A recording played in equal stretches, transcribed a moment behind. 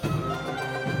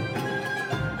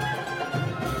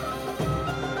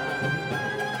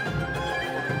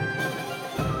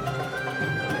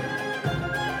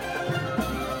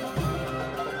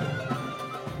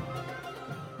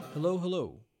Hello,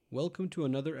 hello. Welcome to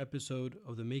another episode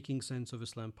of the Making Sense of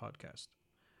Islam podcast.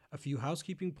 A few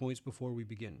housekeeping points before we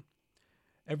begin.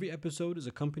 Every episode is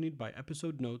accompanied by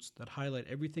episode notes that highlight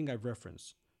everything I've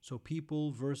referenced. So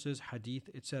people, verses, hadith,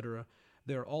 etc.,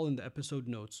 they are all in the episode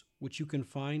notes, which you can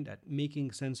find at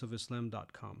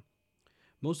makingsenseofislam.com.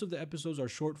 Most of the episodes are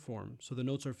short form, so the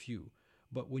notes are few,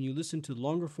 but when you listen to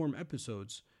longer form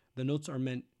episodes, the notes are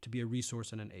meant to be a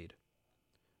resource and an aid.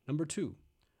 Number 2,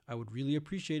 I would really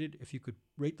appreciate it if you could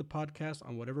rate the podcast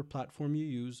on whatever platform you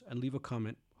use and leave a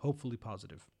comment, hopefully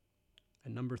positive.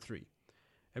 And number 3,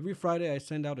 every Friday I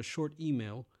send out a short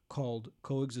email called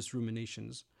Coexist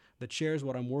Ruminations that shares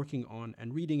what I'm working on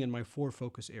and reading in my 4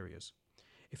 focus areas.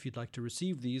 If you'd like to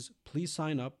receive these, please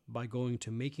sign up by going to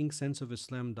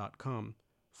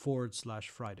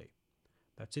makingsenseofislam.com/Friday.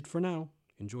 That's it for now.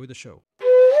 Enjoy the show.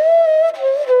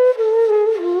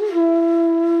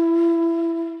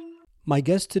 My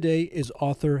guest today is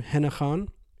author Henna Khan.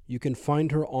 You can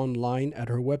find her online at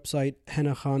her website,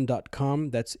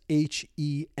 hennakhan.com. That's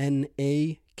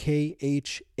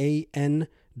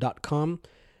HENAKHAN.com.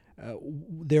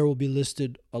 There will be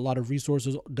listed a lot of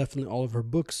resources, definitely all of her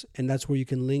books, and that's where you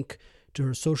can link to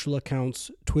her social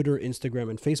accounts, Twitter, Instagram,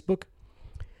 and Facebook.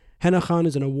 Henna Khan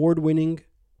is an award-winning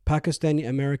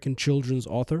Pakistani-American children's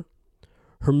author.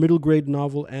 Her middle grade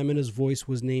novel, Amina's Voice,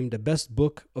 was named a Best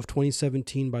Book of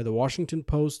 2017 by The Washington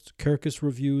Post, Kirkus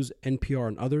Reviews, NPR,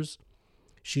 and others.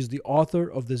 She's the author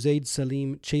of the Zaid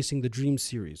Salim Chasing the Dream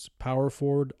series, Power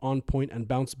Forward, On Point, and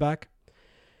Bounce Back.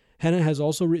 Henna has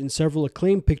also written several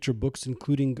acclaimed picture books,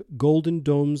 including Golden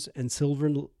Domes and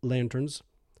Silver Lanterns,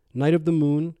 Night of the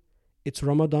Moon, It's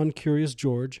Ramadan, Curious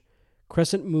George,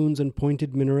 Crescent Moons and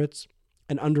Pointed Minarets,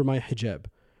 and Under My Hijab.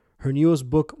 Her newest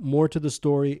book, More to the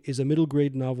Story, is a middle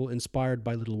grade novel inspired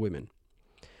by Little Women.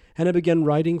 Henna began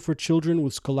writing for children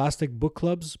with Scholastic book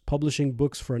clubs, publishing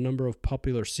books for a number of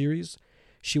popular series.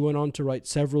 She went on to write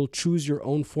several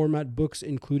choose-your-own format books,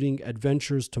 including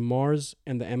Adventures to Mars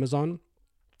and the Amazon.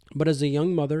 But as a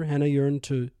young mother, Henna yearned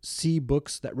to see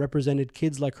books that represented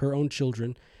kids like her own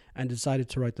children and decided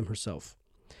to write them herself.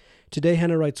 Today,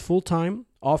 Henna writes full-time,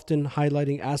 often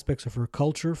highlighting aspects of her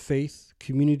culture, faith,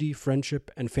 community, friendship,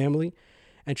 and family,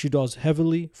 and she draws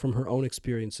heavily from her own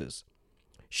experiences.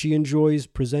 She enjoys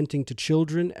presenting to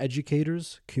children,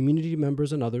 educators, community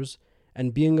members, and others,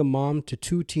 and being a mom to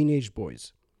 2 teenage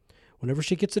boys. Whenever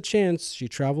she gets a chance, she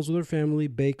travels with her family,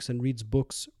 bakes, and reads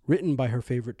books written by her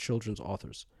favorite children's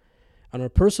authors. On a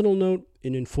personal note,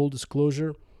 and in full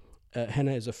disclosure,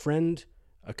 Henna is a friend,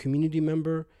 a community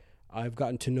member. I've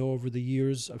gotten to know over the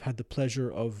years. I've had the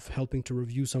pleasure of helping to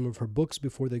review some of her books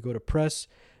before they go to press.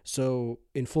 So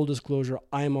in full disclosure,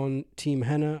 I'm on Team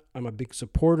Henna. I'm a big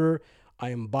supporter. I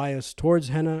am biased towards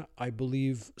Henna. I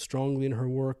believe strongly in her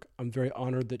work. I'm very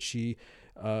honored that she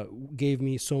gave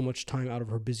me so much time out of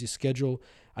her busy schedule.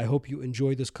 I hope you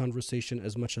enjoy this conversation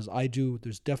as much as I do.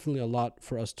 There's definitely a lot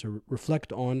for us to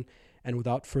reflect on. And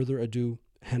without further ado,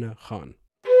 Henna Khan.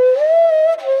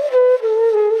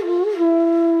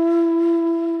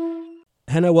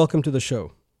 Henna, welcome to the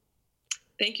show.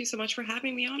 Thank you so much for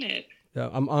having me on it.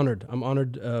 I'm honored. I'm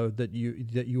honored that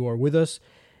you are with us,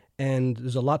 and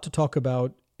there's a lot to talk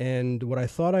about. And what I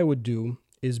thought I would do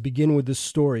is begin with this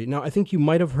story. Now, I think you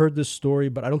might have heard this story,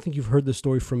 but I don't think you've heard the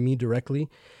story from me directly.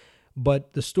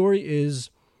 But the story is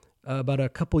about a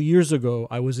couple years ago,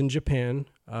 I was in Japan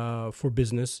for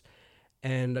business,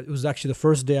 and it was actually the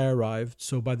first day I arrived.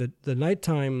 So by the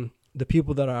nighttime, the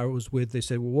people that I was with, they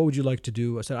said, well, what would you like to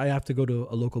do? I said, I have to go to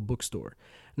a local bookstore.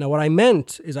 Now, what I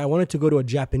meant is I wanted to go to a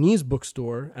Japanese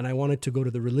bookstore, and I wanted to go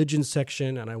to the religion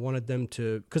section, and I wanted them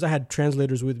to, because I had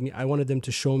translators with me, I wanted them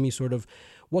to show me sort of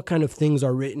what kind of things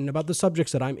are written about the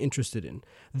subjects that I'm interested in.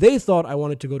 They thought I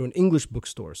wanted to go to an English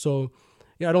bookstore. So,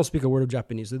 yeah, I don't speak a word of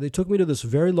Japanese. They took me to this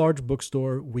very large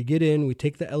bookstore. We get in, we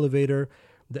take the elevator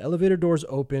doors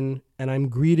open, and I'm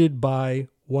greeted by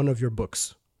one of your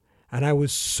books. And I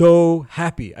was so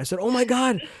happy. I said, oh my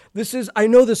God, I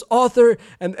know this author.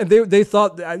 And they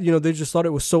thought, they just thought it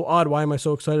was so odd. Why am I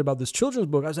so excited about this children's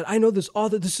book? I said, I know this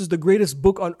author. This is the greatest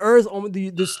book on earth.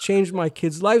 This changed my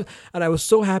kid's life. And I was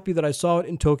so happy that I saw it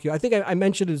in Tokyo. I think I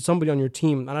mentioned it to somebody on your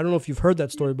team. And I don't know if you've heard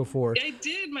that story before. I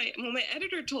did. My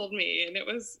editor told me, and it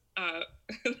was,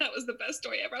 that was the best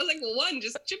story ever. I was like, well,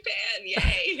 just Japan,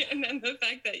 yay. And then the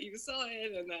fact that you saw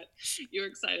it and that you were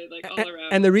excited, all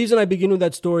around. And the reason I begin with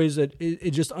that story is that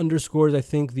it just underscores, I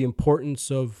think, the importance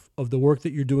of the work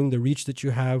that you're doing, the reach that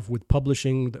you have with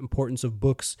publishing, the importance of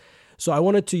books. So I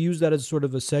wanted to use that as sort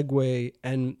of a segue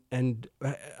and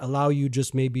allow you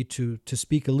just maybe to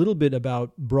speak a little bit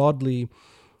about broadly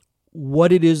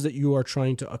what it is that you are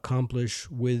trying to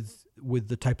accomplish with with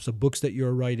the types of books that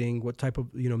you're writing, what type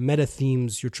of meta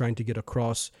themes you're trying to get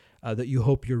across that you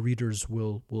hope your readers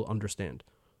will understand.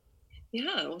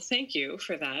 Yeah, well, thank you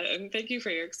for that, and thank you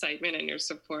for your excitement and your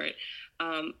support.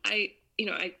 I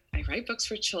write books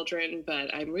for children,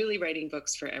 but I'm really writing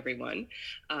books for everyone.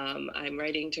 I'm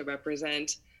writing to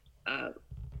represent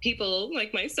people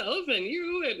like myself and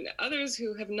you and others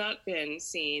who have not been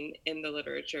seen in the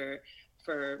literature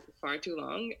for far too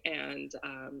long, and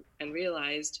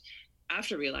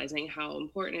realizing how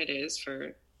important it is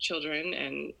for children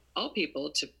and all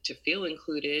people to feel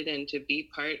included and to be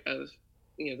part of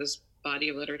this body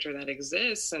of literature that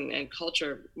exists, and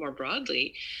culture more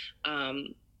broadly.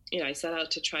 I set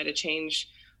out to try to change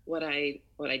what I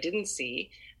didn't see,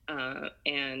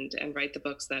 and write the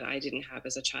books that I didn't have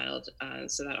as a child,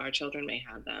 so that our children may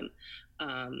have them,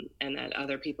 and that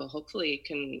other people hopefully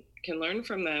can learn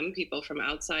from them. People from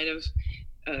outside of,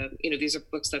 these are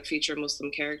books that feature Muslim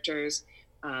characters,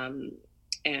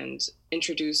 and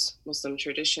introduce Muslim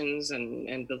traditions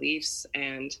and beliefs,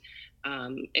 and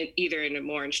either in a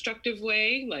more instructive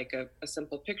way, like a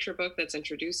simple picture book that's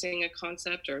introducing a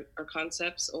concept or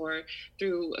concepts, or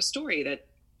through a story that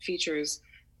features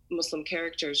Muslim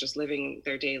characters just living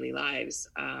their daily lives.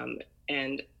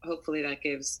 And hopefully that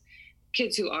gives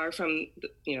kids who are from,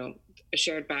 a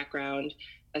shared background,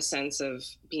 a sense of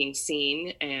being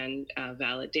seen and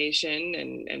validation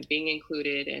and being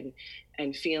included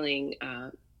and feeling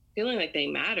like they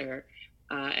matter.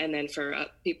 And then for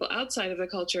people outside of the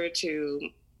culture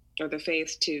or the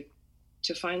faith to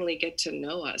finally get to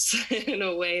know us in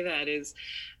a way that is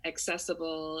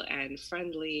accessible and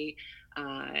friendly,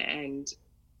 and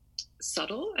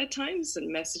subtle at times,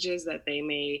 and messages that they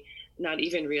may not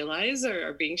even realize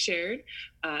are being shared,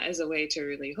 as a way to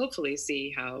really hopefully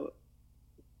see how,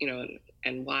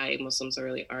 and why Muslims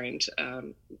really aren't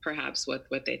perhaps what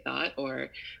they thought, or,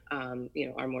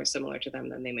 are more similar to them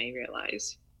than they may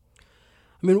realize.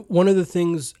 I mean, one of the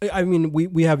things,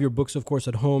 we have your books, of course,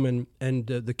 at home, and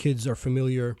the kids are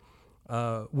familiar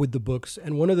with the books.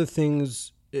 And one of the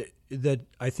things that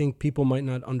I think people might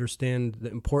not understand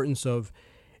the importance of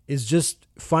is just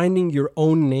finding your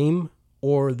own name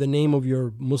or the name of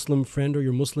your Muslim friend or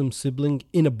your Muslim sibling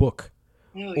in a book,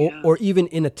 or even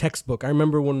in a textbook. I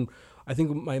remember when I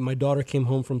think my daughter came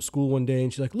home from school one day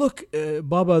and she's like, "Look,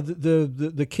 Baba,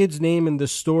 the kid's name in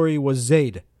this story was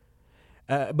Zaid."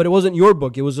 But it wasn't your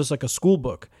book. It was just like a school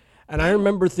book. And I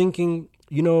remember thinking,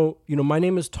 my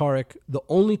name is Tariq. The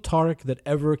only Tariq that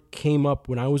ever came up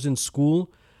when I was in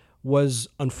school was,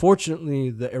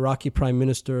 unfortunately, the Iraqi Prime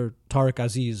Minister Tariq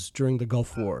Aziz during the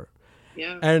Gulf War.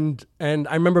 Yeah. And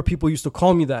I remember people used to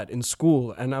call me that in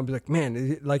school. And I'd be like,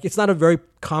 man, it's not a very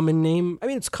common name. I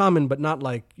mean, it's common, but not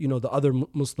like, the other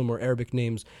Muslim or Arabic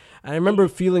names. And I remember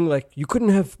feeling like you couldn't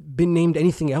have been named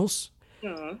anything else.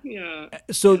 Yeah.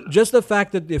 So just the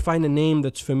fact that they find a name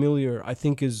that's familiar, I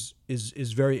think is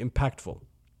very impactful.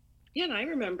 Yeah, and I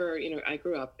remember, I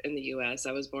grew up in the U.S.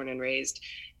 I was born and raised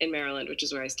in Maryland, which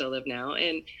is where I still live now.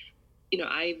 And,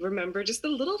 I remember just the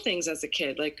little things as a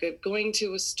kid, like going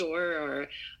to a store or,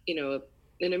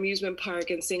 an amusement park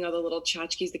and seeing all the little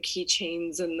tchotchkes, the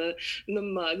keychains and the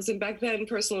mugs. And back then,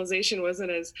 personalization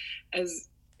wasn't as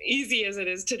easy as it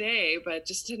is today, but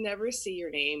just to never see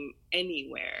your name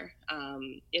anywhere,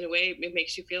 in a way, it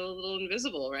makes you feel a little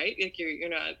invisible, right? Like you're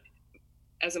not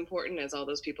as important as all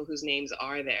those people whose names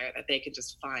are there that they could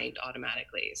just find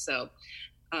automatically. So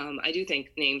I do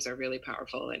think names are really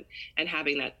powerful, and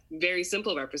having that very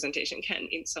simple representation can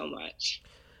mean so much.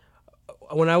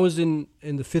 When I was in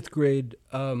the 5th grade,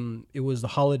 it was the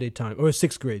holiday time, or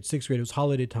 6th grade, it was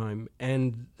holiday time.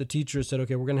 And the teacher said,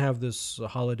 okay, we're going to have this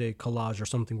holiday collage or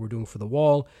something we're doing for the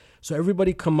wall. So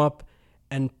everybody come up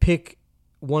and pick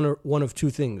one of two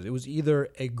things. It was either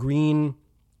a green,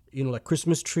 like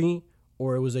Christmas tree,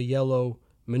 or it was a yellow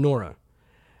menorah.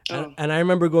 Oh. And I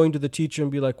remember going to the teacher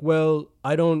and be like, well,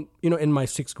 I don't, in my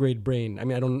 6th grade brain,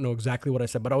 I don't know exactly what I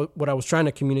said, but what I was trying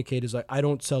to communicate is like, I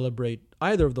don't celebrate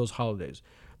either of those holidays.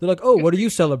 They're like, oh, what do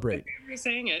you celebrate? You're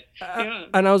saying it. Yeah.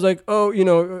 And I was like, oh,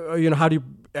 how do you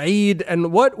Eid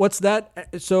and what's that?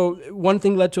 So one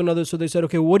thing led to another. So they said,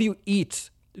 okay, what do you eat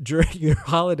during your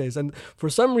holidays? And for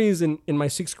some reason in my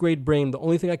 6th grade brain, the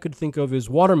only thing I could think of is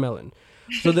watermelon.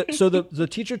 So the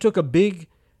teacher took a big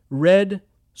red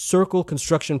circle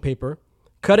construction paper,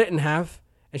 cut it in half,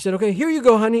 and she said, okay, here you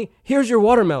go, honey. Here's your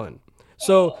watermelon.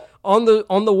 So on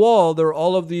the wall, there are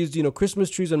all of these, Christmas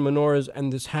trees and menorahs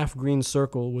and this half green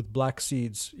circle with black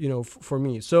seeds, for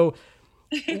me. So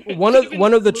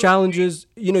one of the challenges,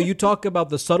 you talk about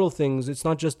the subtle things. It's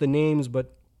not just the names,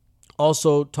 but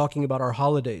also talking about our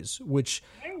holidays, which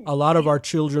a lot of our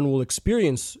children will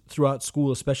experience throughout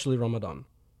school, especially Ramadan.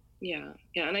 Yeah,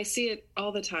 yeah, and I see it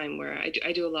all the time where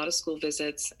I do a lot of school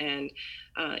visits, and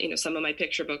some of my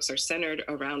picture books are centered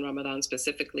around Ramadan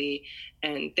specifically,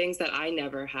 and things that I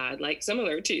never had, like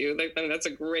similar to you. Like, I mean, that's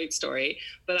a great story.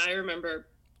 But I remember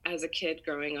as a kid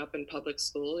growing up in public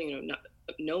school, not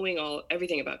knowing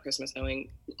everything about Christmas, knowing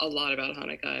a lot about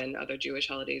Hanukkah and other Jewish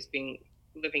holidays,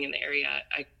 living in the area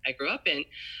I grew up in.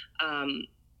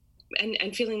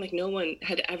 And feeling like no one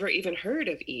had ever even heard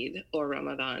of Eid or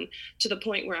Ramadan, to the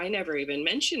point where I never even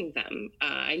mentioned them.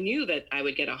 I knew that I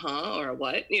would get a or a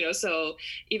what, so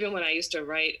even when I used to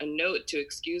write a note to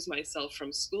excuse myself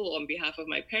from school on behalf of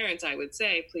my parents, I would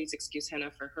say, please excuse Henna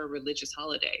for her religious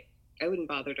holiday. I wouldn't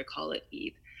bother to call it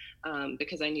Eid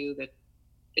because I knew that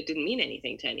it didn't mean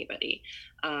anything to anybody.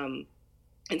 And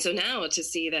so now to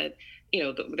see that,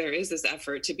 there is this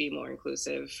effort to be more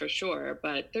inclusive for sure,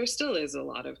 but there still is a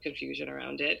lot of confusion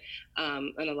around it.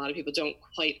 And a lot of people don't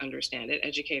quite understand it,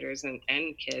 educators and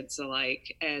kids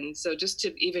alike. And so just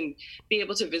to even be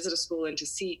able to visit a school and to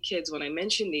see kids, when I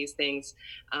mention these things,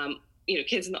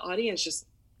 kids in the audience just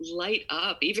light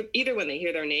up, either when they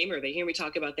hear their name or they hear me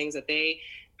talk about things that they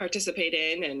participate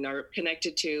in and are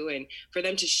connected to, and for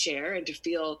them to share and to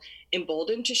feel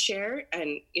emboldened to share.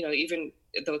 And, even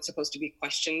though it's supposed to be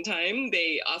question time,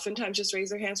 they oftentimes just raise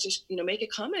their hands to, make a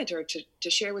comment or to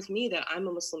share with me that I'm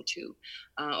a Muslim too,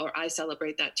 or I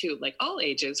celebrate that too, like all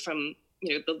ages from,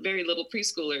 the very little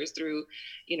preschoolers through,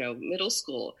 middle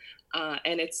school.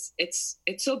 And it's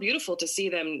so beautiful to see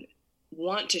them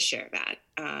want to share that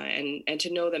and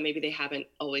to know that maybe they haven't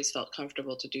always felt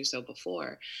comfortable to do so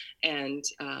before. And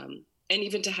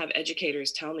even to have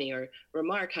educators tell me or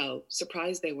remark how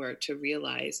surprised they were to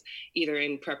realize, either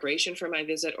in preparation for my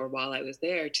visit or while I was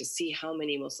there, to see how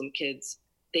many Muslim kids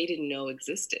they didn't know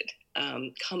existed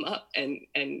come up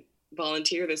and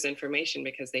volunteer this information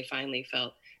because they finally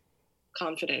felt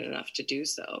confident enough to do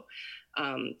so.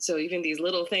 So even these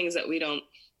little things that we don't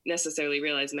necessarily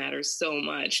realize matters so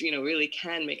much, really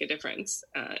can make a difference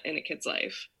in a kid's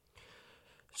life.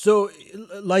 So,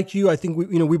 like you, I think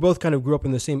we both kind of grew up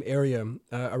in the same area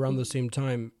around the same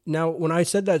time. Now, when I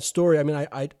said that story, I mean,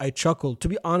 I chuckled. To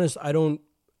be honest, I don't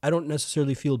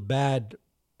necessarily feel bad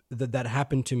that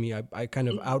happened to me. I kind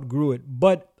of outgrew it,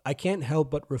 but I can't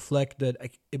help but reflect that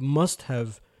it must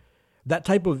have that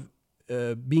type of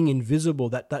being invisible.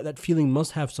 That feeling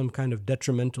must have some kind of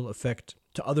detrimental effect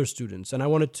to other students. And I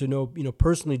wanted to know,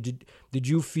 personally, did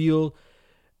you feel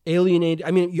alienated?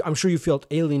 I mean, I'm sure you felt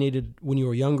alienated when you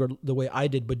were younger, the way I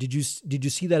did. But did you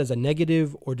see that as a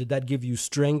negative, or did that give you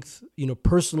strength?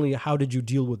 Personally, how did you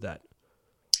deal with that?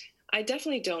 I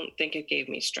definitely don't think it gave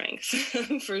me strength,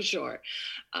 for sure.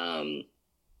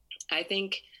 I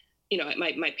think,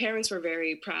 my parents were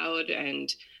very proud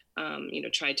and,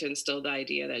 tried to instill the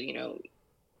idea that,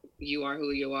 you are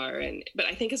who you are. But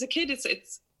I think as a kid,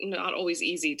 it's not always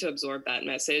easy to absorb that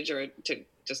message or to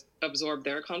just absorb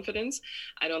their confidence.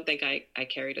 I don't think I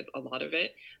carried a lot of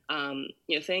it.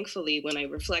 Thankfully, when I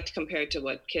reflect compared to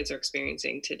what kids are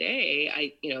experiencing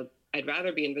today, I'd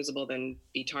rather be invisible than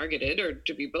be targeted or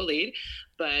to be bullied.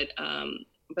 But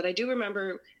I do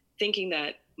remember thinking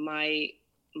that my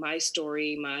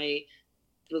story, my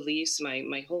beliefs,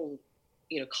 my whole,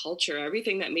 culture,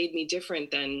 everything that made me different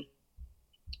than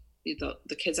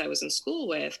the kids I was in school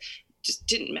with just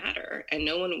didn't matter. And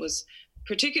no one was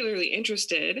particularly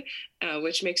interested,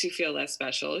 which makes you feel less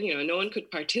special. No one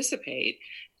could participate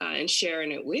and share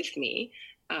in it with me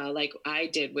like I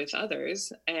did with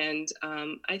others. And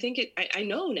I think I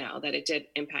know now that it did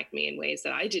impact me in ways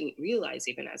that I didn't realize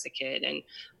even as a kid. And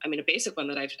I mean, a basic one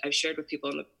that I've shared with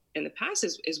people in the past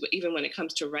is even when it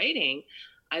comes to writing,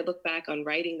 I look back on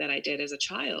writing that I did as a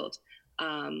child,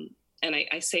 and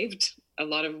I saved a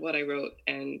lot of what I wrote,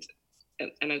 and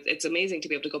it's amazing to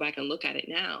be able to go back and look at it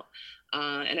now.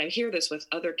 And I hear this with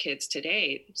other kids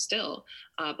today still.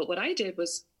 But what I did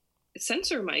was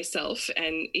censor myself.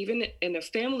 And even in a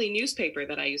family newspaper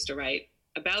that I used to write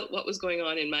about what was going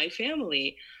on in my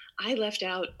family, I left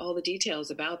out all the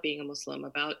details about being a Muslim,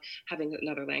 about having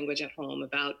another language at home,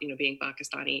 about, being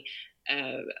Pakistani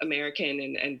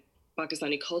American, and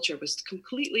Pakistani culture was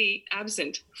completely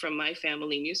absent from my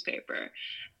family newspaper.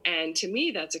 And to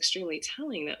me, that's extremely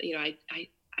telling that,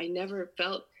 I never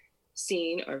felt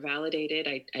seen or validated.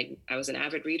 I was an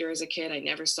avid reader as a kid. I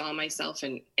never saw myself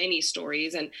in any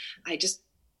stories. And I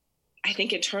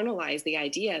think internalized the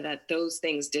idea that those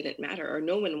things didn't matter, or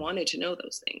no one wanted to know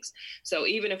those things. So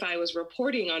even if I was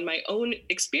reporting on my own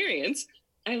experience,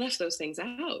 I left those things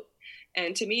out.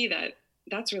 And to me,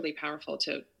 that's really powerful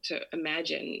to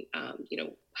imagine,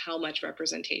 how much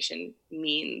representation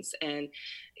means. And,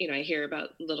 I hear about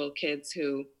little kids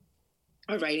who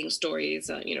are writing stories,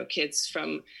 kids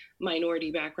from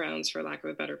minority backgrounds, for lack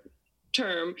of a better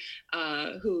term,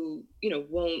 who,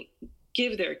 won't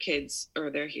give their kids or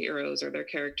their heroes or their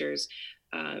characters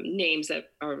names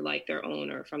that are like their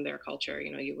own or from their culture.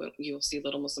 You'll see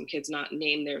little Muslim kids not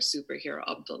name their superhero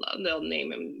Abdullah. They'll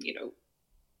name him,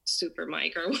 Super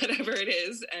Mike or whatever it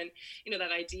is. And,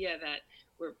 that idea that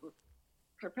we're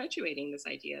perpetuating this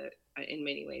idea in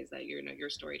many ways that your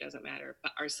story doesn't matter,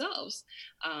 but ourselves,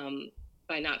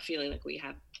 by not feeling like we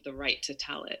have the right to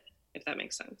tell it, if that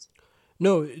makes sense.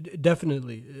 No,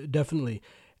 definitely.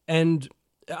 And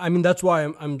I mean, that's why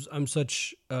I'm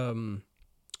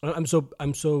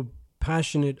so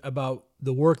passionate about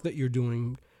the work that you're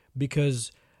doing,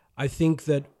 because I think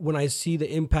that when I see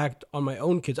the impact on my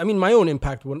own kids, I mean, my own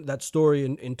impact, when that story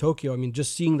in Tokyo, I mean,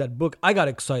 just seeing that book, I got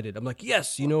excited. I'm like,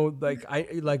 yes,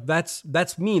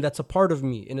 that's me. That's a part of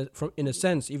me in a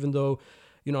sense, even though,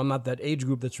 I'm not that age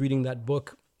group that's reading that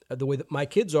book the way that my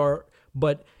kids are,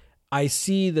 but I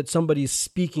see that somebody's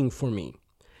speaking for me.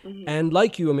 Mm-hmm. And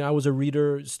like you, I mean, I was a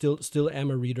reader, still am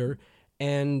a reader.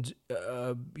 And,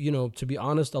 to be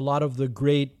honest, a lot of the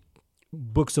great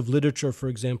books of literature, for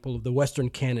example, of the Western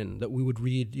canon that we would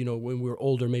read, when we were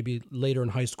older, maybe later in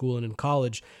high school and in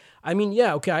college. I mean,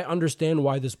 yeah, okay, I understand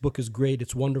why this book is great.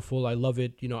 It's wonderful. I love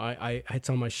it. It's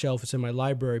on my shelf. It's in my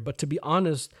library. But to be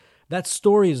honest, that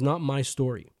story is not my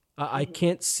story. Mm-hmm. I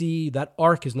can't see, that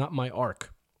arc is not my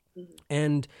arc. Mm-hmm.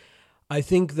 And I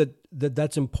think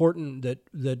that's important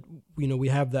that we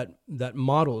have that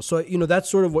model. So, that's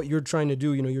sort of what you're trying to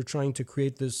do. You're trying to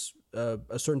create this a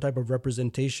certain type of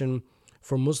representation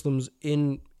for Muslims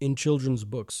in children's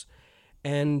books.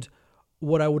 And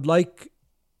what I want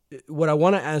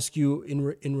to ask you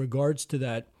in regards to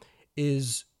that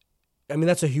is, I mean,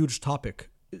 that's a huge topic.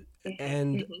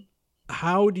 And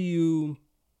how do you,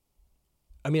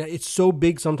 I mean, it's so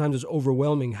big, sometimes it's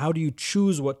overwhelming. How do you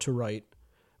choose what to write?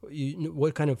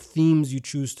 What kind of themes you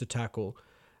choose to tackle?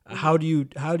 How do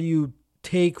you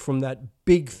take from that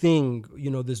big thing,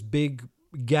 this big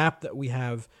gap that we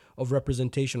have of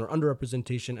representation or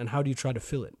underrepresentation, and how do you try to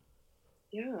fill it?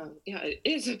 Yeah, it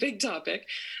is a big topic.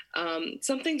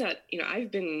 Something that,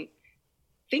 I've been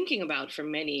thinking about for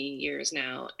many years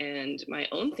now, and my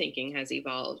own thinking has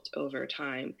evolved over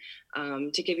time.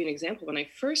 To give you an example, when I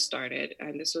first started,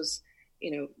 and this was,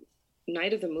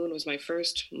 Night of the Moon was my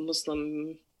first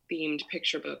Muslim-themed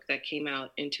picture book that came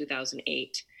out in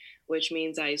 2008, which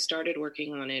means I started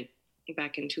working on it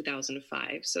back in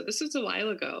 2005. So this was a while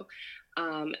ago.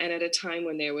 And at a time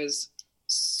when there was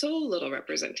so little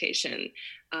representation.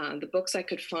 The books I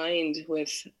could find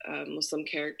with Muslim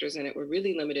characters in it were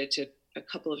really limited to a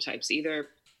couple of types, either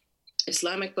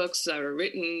Islamic books that are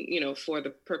written, for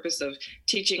the purpose of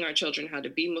teaching our children how to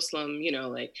be Muslim,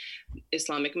 like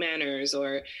Islamic manners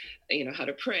or, how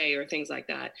to pray or things like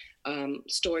that.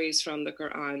 Stories from the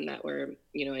Quran that were,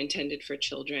 intended for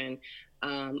children,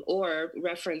 or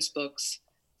reference books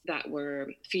that were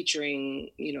featuring,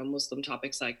 Muslim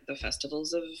topics like the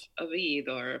festivals of Eid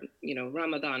or,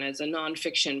 Ramadan as a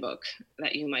nonfiction book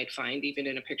that you might find even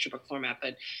in a picture book format,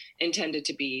 but intended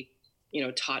to be,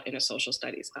 taught in a social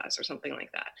studies class or something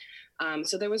like that.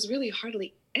 So there was really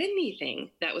hardly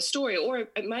anything that was story, or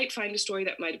I might find a story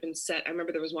that might have been set. I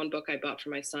remember there was one book I bought for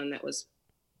my son that was,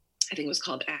 I think it was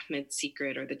called Ahmed's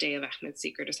Secret or The Day of Ahmed's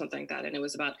Secret or something like that. And it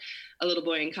was about a little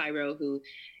boy in Cairo who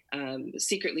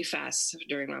secretly fasts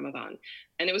during Ramadan.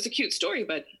 And it was a cute story,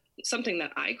 but something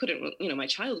that I couldn't, my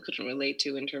child couldn't relate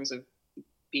to in terms of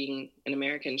being an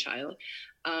American child.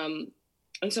 And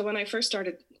so when I first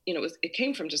started, it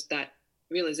came from just that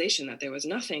realization that there was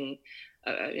nothing,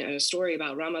 a story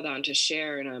about Ramadan to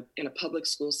share in a public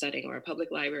school setting or a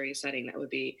public library setting that would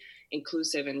be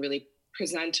inclusive and really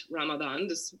present Ramadan,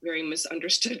 this very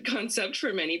misunderstood concept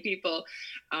for many people,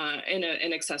 in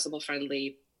an accessible,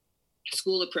 friendly,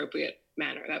 school appropriate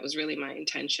manner. That was really my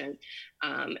intention.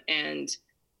 And,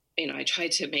 I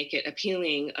tried to make it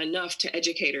appealing enough to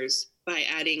educators by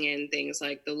adding in things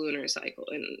like the lunar cycle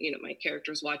and, my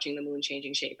characters watching the moon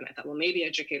changing shape. And I thought, well, maybe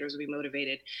educators would be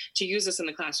motivated to use this in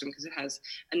the classroom because it has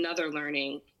another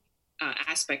learning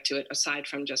aspect to it aside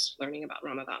from just learning about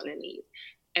Ramadan and Eid.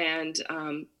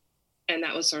 And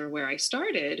that was sort of where I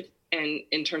started, and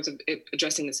in terms of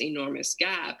addressing this enormous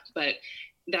gap. But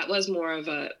that was more of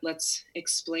a, let's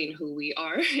explain who we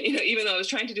are, even though I was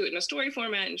trying to do it in a story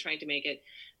format and trying to make it,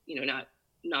 not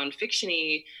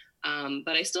nonfiction-y.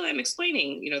 But I still am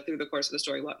explaining, through the course of the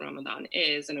story what Ramadan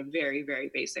is in a very, very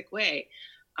basic way.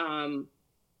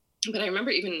 But I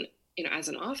remember even, as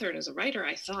an author and as a writer,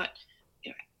 I thought,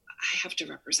 I have to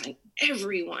represent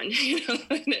everyone,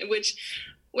 which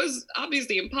was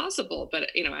obviously impossible. But,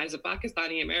 as a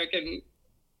Pakistani American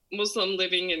Muslim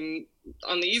living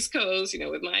on the East Coast,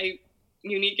 with my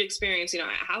unique experience,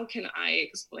 how can I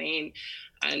explain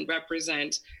and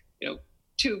represent,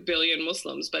 2 billion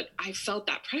Muslims? But I felt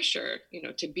that pressure,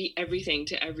 to be everything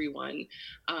to everyone.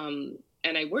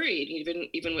 And I worried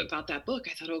even about that book.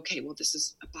 I thought, okay, well, this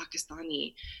is a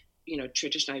Pakistani,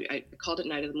 tradition. I called it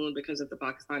Night of the Moon because of the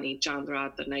Pakistani Chand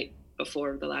Raat, the night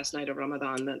before the last night of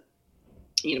Ramadan,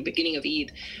 the beginning of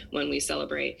Eid, when we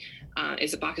celebrate,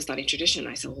 is a Pakistani tradition.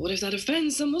 I said, well, what if that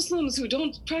offends some Muslims who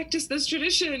don't practice this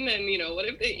tradition? And, what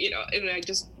if they, and I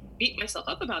just beat myself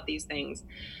up about these things.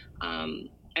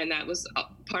 And that was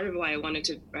part of why I wanted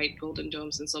to write Golden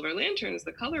Domes and Silver Lanterns,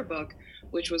 the color book,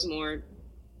 which was more,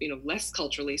 less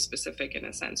culturally specific in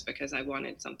a sense, because I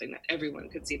wanted something that everyone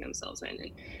could see themselves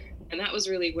in. And that was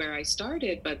really where I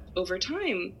started. But over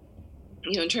time,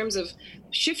 in terms of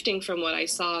shifting from what I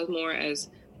saw more as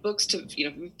books to,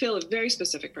 fill a very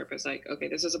specific purpose, like, okay,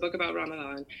 this is a book about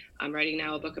Ramadan. I'm writing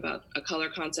now a book about a color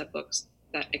concept book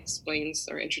that explains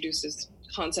or introduces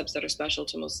concepts that are special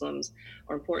to Muslims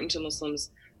or important to Muslims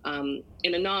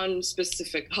in a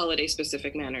non-specific,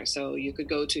 holiday-specific manner. So you could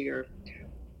go to your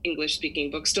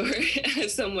English-speaking bookstore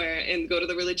somewhere and go to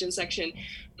the religion section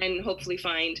and hopefully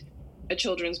find a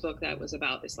children's book that was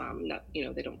about Islam that,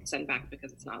 they don't send back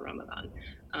because it's not Ramadan.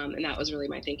 And that was really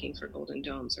my thinking for Golden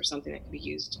Domes, or something that could be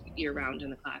used year-round in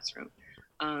the classroom.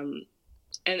 And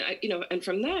and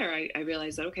from there, I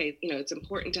realized that, okay, it's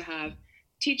important to have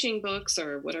teaching books,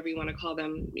 or whatever you want to call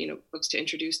them, books to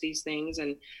introduce these things.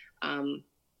 And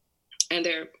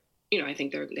they're, I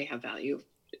think they have value,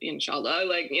 inshallah,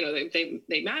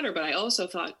 they matter. But I also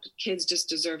thought kids just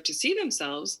deserve to see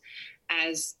themselves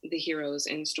as the heroes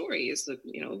in stories.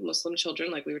 Muslim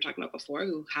children, like we were talking about before,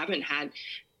 who haven't had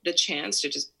the chance to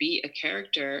just be a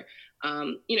character,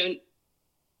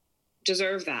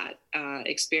 deserve that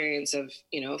experience of,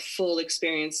 a full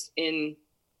experience in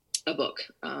a book,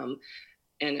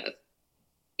 and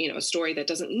a story that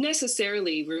doesn't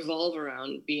necessarily revolve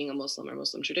around being a Muslim or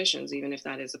Muslim traditions, even if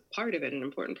that is a part of it, an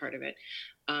important part of it.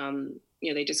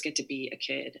 They just get to be a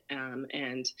kid,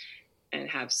 and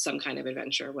have some kind of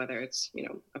adventure, whether it's,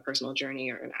 a personal journey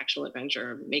or an actual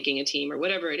adventure, or making a team or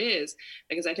whatever it is,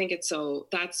 because I think that's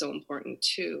so important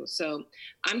too. So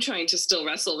I'm trying to still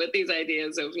wrestle with these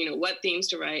ideas of, what themes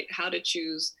to write, how to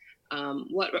choose,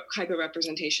 what type of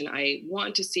representation I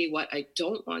want to see, what I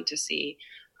don't want to see.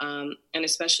 And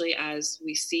especially as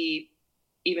we see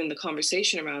even the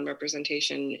conversation around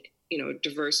representation,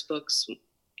 diverse books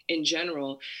in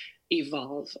general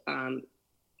evolve,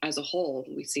 as a whole.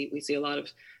 We see a lot of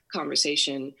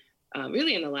conversation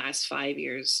really in the last 5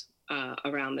 years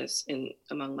around this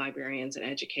among librarians and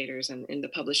educators and in the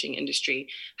publishing industry.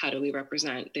 How do we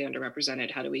represent the underrepresented?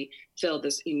 How do we fill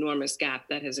this enormous gap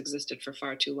that has existed for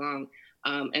far too long?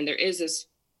 And there is this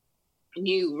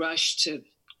new rush to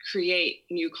create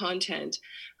new content.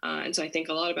 And so I think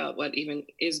a lot about what even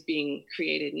is being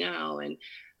created now, and,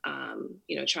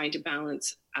 trying to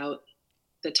balance out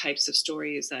the types of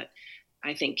stories that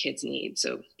I think kids need.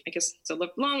 So I guess it's a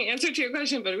long answer to your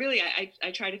question, but really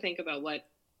I try to think about what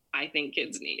I think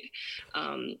kids need,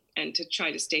 and to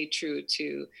try to stay true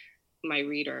to my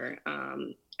reader,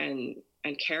 and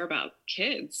care about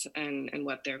kids and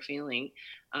what they're feeling,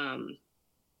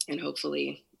 and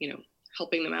hopefully,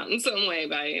 helping them out in some way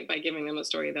by giving them a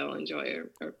story they'll enjoy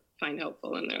or find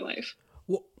helpful in their life.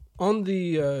 Well, on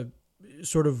the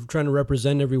sort of trying to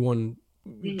represent everyone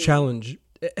challenge,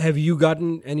 have you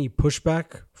gotten any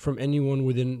pushback from anyone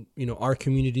within, our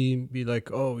community? Be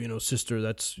like, oh, sister,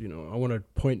 that's, I want to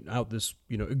point out this,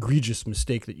 egregious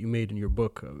mistake that you made in your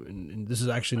book, and this is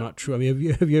actually not true. I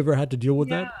mean, have you ever had to deal with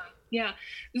that? Yeah,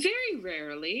 very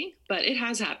rarely, but it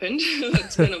has happened.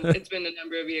 It's been a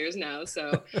number of years now,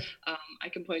 so I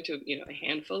can point to a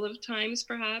handful of times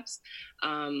perhaps,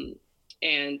 and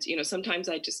sometimes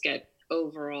I just get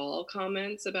overall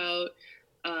comments about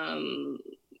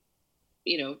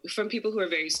from people who are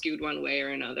very skewed one way or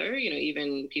another.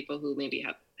 Even people who maybe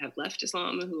have left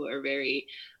Islam, who are very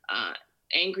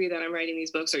angry that I'm writing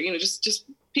these books, or just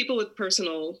people with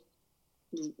personal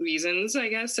reasons, I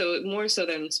guess. So more so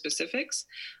than specifics.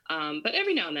 But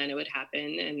every now and then it would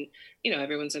happen, and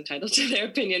everyone's entitled to their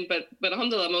opinion. But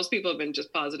alhamdulillah, most people have been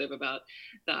just positive about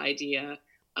the idea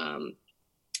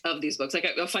of these books. Like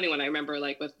a funny one, I remember,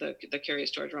 like with the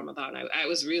Curious George Ramadan, I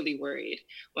was really worried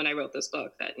when I wrote this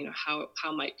book that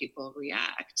how might people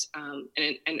react. And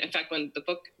in fact, when the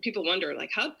book, people wonder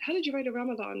like how did you write a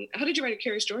Ramadan? How did you write a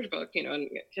Curious George book? And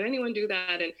can anyone do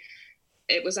that? And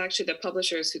it was actually the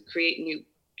publishers who create new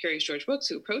Curious George Books,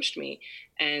 who approached me,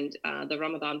 and the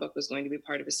Ramadan book was going to be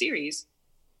part of a series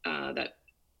that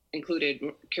included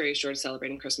Curious George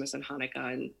celebrating Christmas and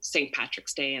Hanukkah and St.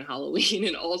 Patrick's Day and Halloween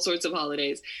and all sorts of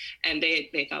holidays. And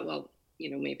they thought, well,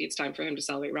 maybe it's time for him to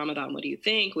celebrate Ramadan. What do you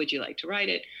think? Would you like to write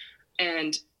it?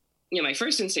 And, my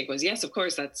first instinct was, yes, of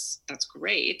course, that's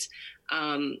great.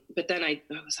 But then I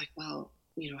was like, well,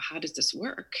 how does this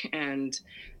work? And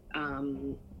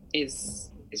is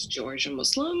George a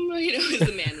Muslim? Is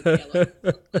the man with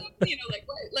the yellow? Like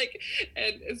what? Like,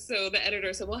 and so the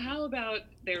editor said, well, how about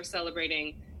they're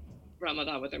celebrating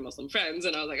Ramadan with their Muslim friends?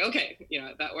 And I was like, okay,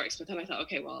 that works. But then I thought,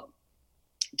 okay, well,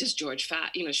 does George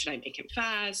fast? Should I make him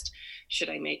fast? Should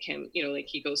I make him, like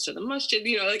he goes to the masjid?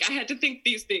 Like I had to think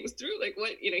these things through. Like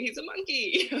what? He's a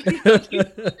monkey.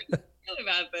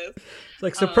 About this. It's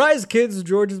like, surprise, kids,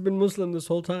 George has been Muslim this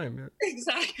whole time. Yeah.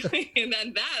 Exactly. And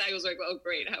then I was like, oh,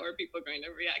 great. How are people going to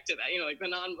react to that? Like the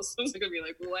non-Muslims are going to be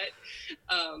like, what?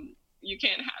 You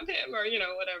can't have him, or,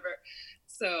 whatever.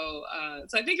 So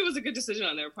I think it was a good decision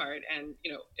on their part, and,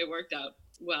 it worked out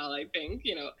well, I think,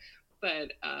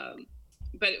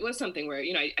 but it was something where,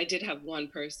 I did have one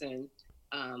person,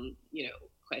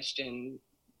 question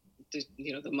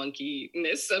the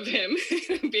monkeyness of him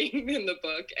being in the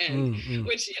book, and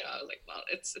which I was like, well,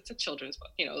 it's a children's book,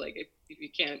 like if you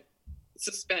can't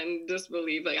suspend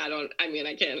disbelief, like I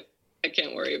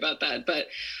can't worry about that. But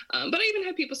I even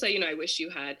had people say, I wish you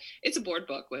had. It's a board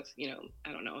book with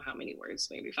I don't know how many words,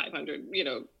 maybe 500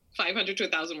 to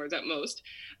 1,000 words at most,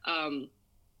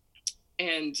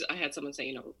 and I had someone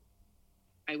say,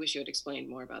 I wish you had explained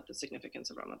more about the significance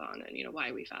of Ramadan and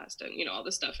why we fast and all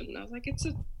this stuff. And I was like, it's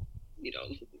a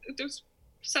there's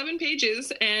 7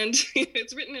 pages and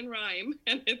it's written in rhyme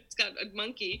and it's got a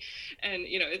monkey, and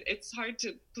it's hard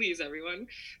to please everyone.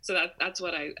 So that's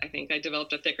what I think I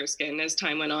developed a thicker skin as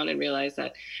time went on and realized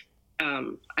that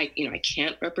I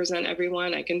can't represent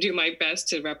everyone. I can do my best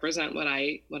to represent what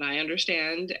I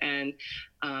understand, and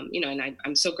and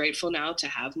I'm so grateful now to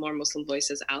have more Muslim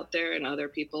voices out there and other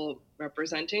people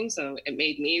representing. So it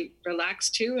made me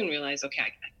relax too and realize,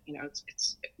 okay,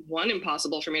 it's one,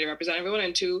 impossible for me to represent everyone,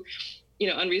 and two,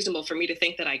 unreasonable for me to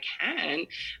think that I can,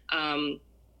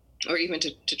 or even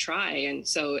to try. And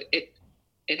so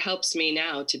it helps me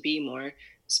now to be more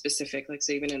specific. Like,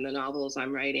 so even in the novels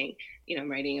I'm writing, I'm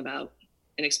writing about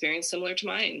an experience similar to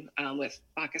mine, with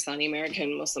Pakistani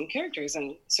American Muslim characters.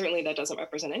 And certainly that doesn't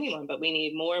represent anyone, but we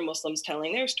need more Muslims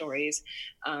telling their stories.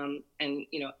 And,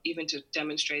 even to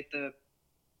demonstrate the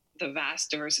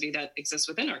vast diversity that exists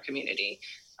within our community,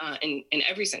 in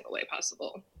every single way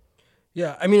possible.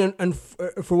 Yeah, I mean, and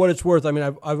for what it's worth, I mean,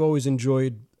 I've always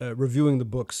enjoyed reviewing the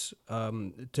books,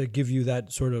 to give you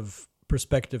that sort of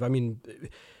perspective. I mean,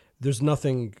 there's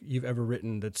nothing you've ever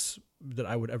written that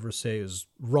I would ever say is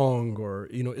wrong or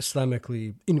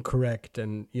Islamically incorrect,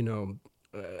 and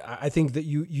I think that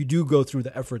you do go through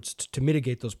the efforts to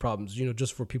mitigate those problems.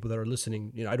 Just for people that are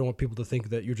listening, I don't want people to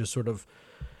think that you're just sort of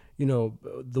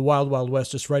the wild, wild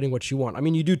west, just writing what you want. I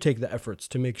mean, you do take the efforts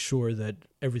to make sure that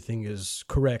everything is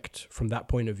correct from that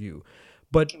point of view.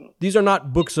 But these are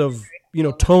not books of,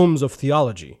 tomes of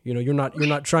theology. You're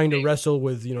not trying to wrestle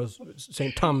with,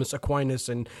 St. Thomas Aquinas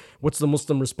and what's the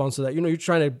Muslim response to that. You're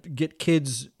trying to get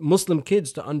Muslim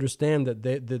kids to understand that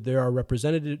they are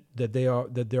represented, that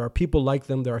there are people like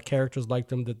them, there are characters like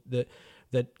them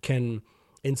that can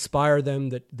inspire them,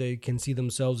 that they can see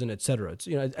themselves in, etc. It's,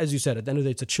 as you said, at the end of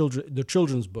the day, they're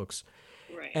children's books.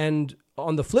 Right. And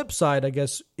on the flip side, I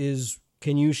guess,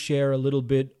 can you share a little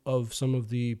bit of some of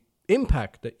the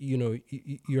impact that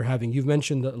you're having? You've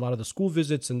mentioned a lot of the school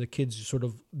visits and the kids sort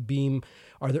of beam.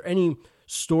 Are there any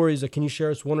stories can you share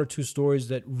us one or two stories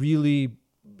that really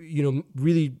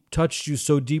touched you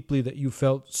so deeply that you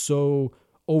felt so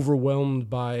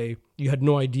overwhelmed by, you had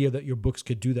no idea that your books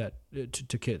could do that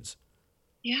to kids?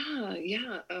 Yeah.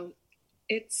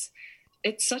 It's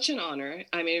such an honor.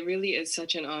 I mean, it really is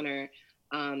such an honor.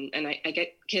 And I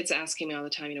get kids asking me all the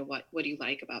time, what do you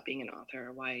like about being an author?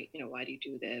 Or why do you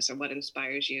do this? Or what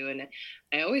inspires you? And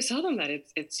I always tell them that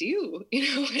it's you,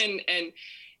 and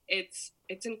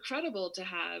it's incredible to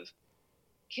have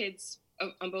kids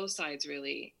on both sides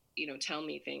really, tell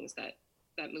me things that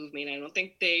move me. And I don't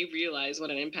think they realize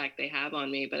what an impact they have on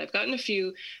me, but I've gotten a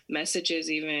few messages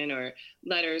even, or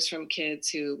letters from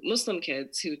Muslim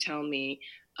kids who tell me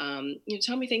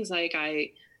things like, I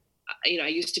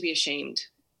used to be ashamed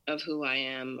of who I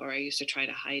am, or I used to try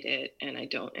to hide it, and I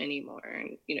don't anymore.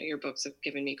 And, your books have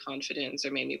given me confidence or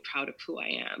made me proud of who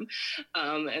I am.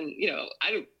 And,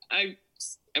 I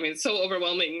mean, it's so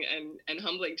overwhelming and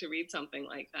humbling to read something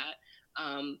like that.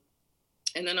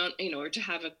 And then or to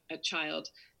have a child,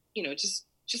 just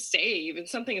just say even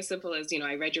something as simple as,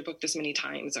 I read your book this many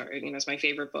times, or, it's my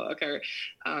favorite book, or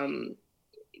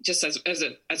just as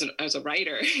a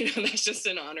writer, that's just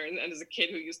an honor. And as a kid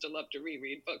who used to love to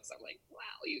reread books, I'm like, wow,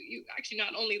 you actually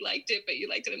not only liked it, but you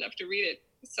liked it enough to read it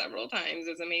several times.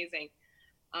 It's amazing.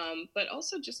 But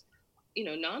also just,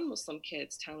 non-Muslim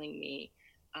kids telling me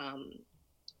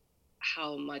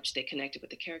how much they connected with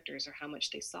the characters, or how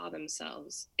much they saw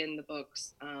themselves in the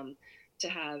books. To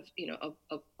have,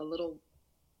 a little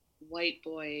white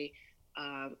boy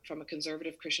from a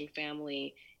conservative Christian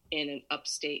family in an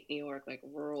upstate New York, like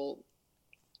rural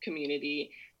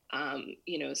community,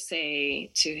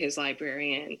 say to his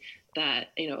librarian that,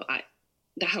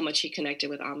 how much he connected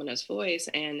with Amina's voice,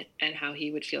 and how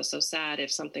he would feel so sad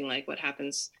if something like what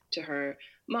happens to her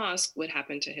mosque would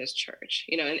happen to his church,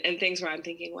 and things where I'm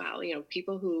thinking, wow,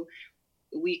 people who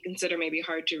we consider maybe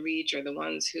hard to reach, or the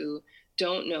ones who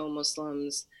don't know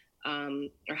Muslims,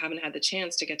 or haven't had the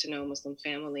chance to get to know a Muslim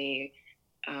family,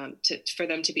 for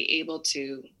them to be able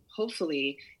to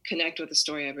hopefully connect with the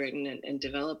story I've written and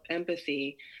develop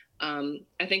empathy.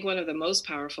 I think one of the most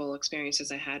powerful experiences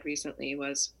I had recently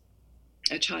was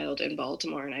a child in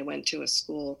Baltimore, and I went to a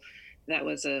school that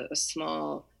was a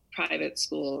small private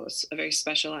school, a very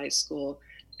specialized school,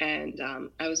 and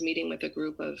I was meeting with a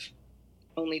group of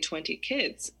only 20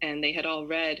 kids, and they had all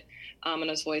read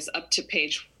Amina's Voice up to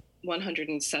page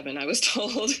 107, I was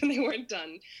told, and they weren't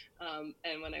done.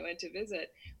 And when I went to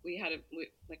visit, we had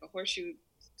a horseshoe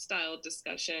style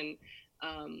discussion,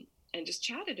 and just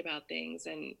chatted about things.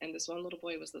 And this one little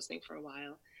boy was listening for a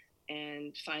while,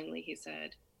 and finally he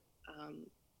said,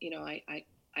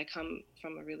 I come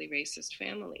from a really racist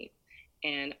family,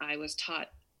 and I was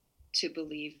taught to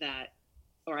believe that,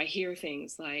 or I hear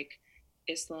things like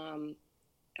Islam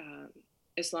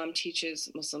teaches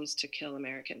Muslims to kill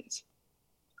Americans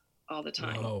all the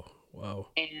time. Wow.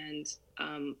 And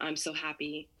I'm so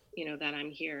happy, that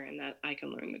I'm here and that I can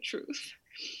learn the truth.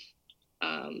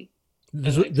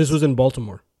 This was in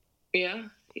Baltimore. Yeah.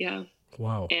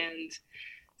 Wow. And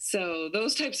so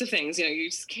those types of things, you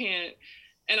just can't.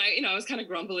 And I was kind of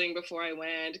grumbling before I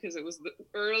went because it was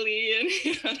early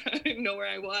and I didn't know where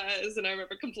I was. And I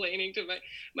remember complaining to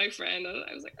my friend.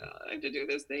 I was like, oh, I have to do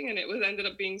this thing. And it ended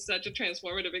up being such a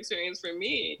transformative experience for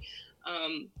me.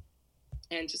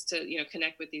 And just to,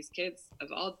 connect with these kids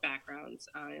of all backgrounds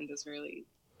in this really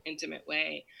intimate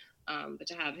way. But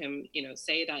to have him,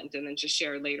 say that and then just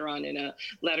share later on in a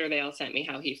letter they all sent me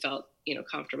how he felt,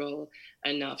 comfortable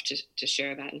enough to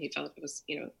share that. And he felt it was,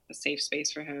 a safe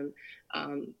space for him.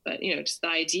 But, just the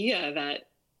idea that,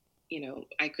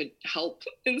 I could help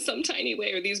in some tiny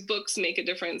way, or these books make a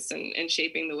difference in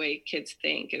shaping the way kids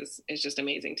think is just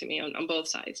amazing to me on both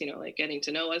sides, like getting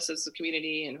to know us as a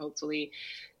community and hopefully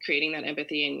creating that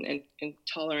empathy and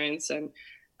tolerance. And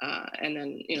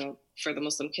then, for the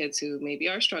Muslim kids who maybe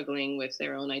are struggling with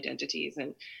their own identities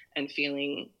and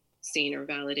feeling seen or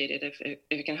validated, if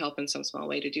it can help in some small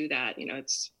way to do that,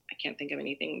 I can't think of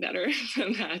anything better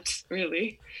than that,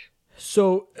 really.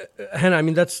 So, Hannah, I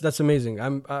mean, that's amazing.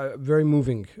 I'm very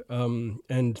moving.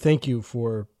 And thank you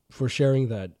for sharing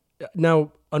that.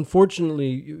 Now,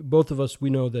 unfortunately, both of us, we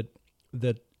know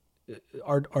that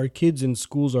our kids in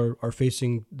schools are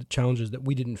facing the challenges that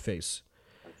we didn't face.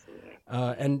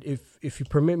 And if you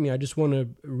permit me, I just want to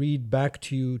read back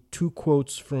to you two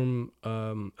quotes from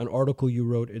an article you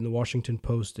wrote in the Washington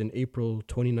Post in April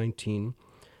 2019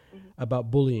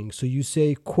 about bullying. So you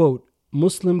say, quote,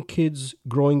 Muslim kids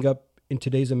growing up in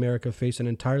today's America face an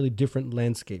entirely different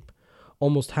landscape.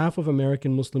 Almost half of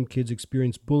American Muslim kids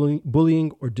experience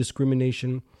bullying or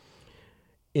discrimination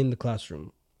in the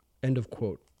classroom. End of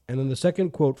quote. And then the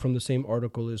second quote from the same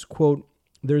article is, quote,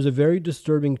 there's a very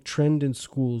disturbing trend in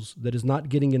schools that is not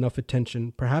getting enough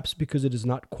attention, perhaps because it is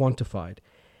not quantified.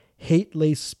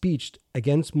 Hate-laced speech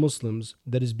against Muslims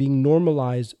that is being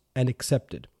normalized and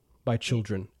accepted by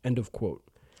children. End of quote.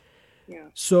 Yeah.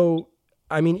 So,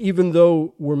 I mean, even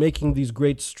though we're making these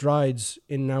great strides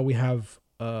and now we have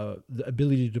the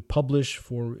ability to publish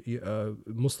for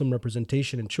Muslim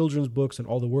representation in children's books and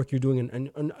all the work you're doing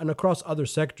and across other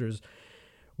sectors,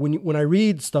 when I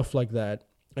read stuff like that,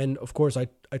 and of course I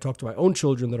talk to my own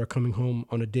children that are coming home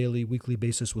on a daily, weekly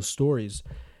basis with stories,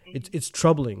 it's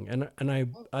troubling. And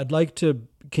I'd like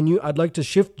to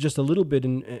shift just a little bit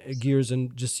in gears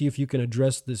and just see if you can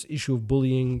address this issue of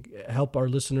bullying, help our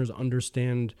listeners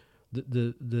understand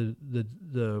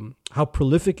the how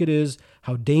prolific it is,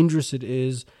 how dangerous it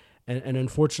is, and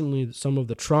unfortunately some of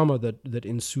the trauma that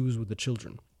ensues with the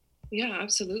children. Yeah,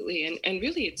 absolutely. And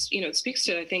really it's, it speaks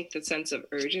to, I think, the sense of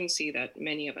urgency that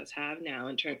many of us have now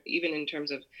even in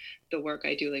terms of the work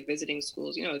I do, like visiting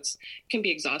schools. It's can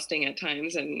be exhausting at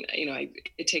times, and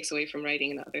it takes away from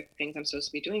writing and other things I'm supposed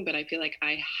to be doing, but I feel like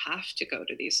I have to go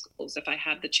to these schools if I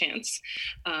have the chance,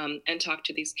 and talk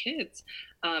to these kids,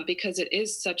 because it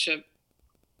is such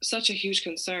a huge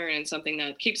concern and something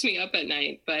that keeps me up at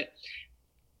night. But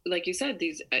like you said,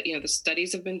 these, the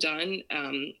studies have been done.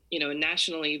 A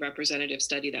nationally representative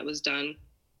study that was done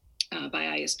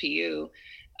by ISPU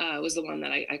was the one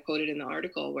that I quoted in the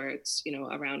article, where it's,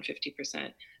 around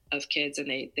 50% of kids, and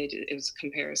it was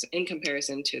in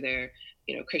comparison to their,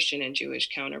 Christian and Jewish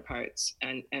counterparts,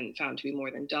 and found to be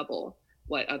more than double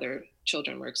what other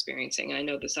children were experiencing. And I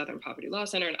know the Southern Poverty Law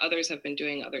Center and others have been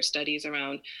doing other studies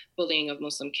around bullying of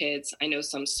Muslim kids. I know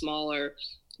some smaller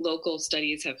local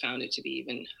studies have found it to be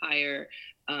even higher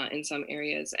in some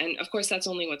areas. And of course, that's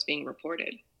only what's being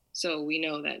reported. So we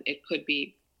know that it could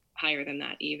be higher than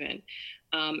that even.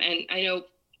 And I know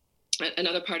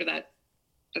another part of that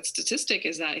statistic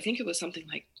is that I think it was something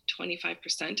like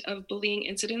 25% of bullying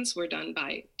incidents were done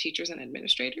by teachers and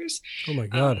administrators. Oh my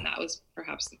God. That was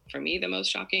perhaps for me the most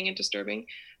shocking and disturbing.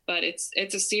 But it's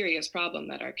a serious problem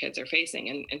that our kids are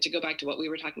facing. And to go back to what we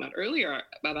were talking about earlier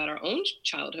about our own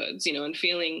childhoods, and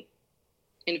feeling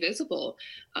invisible,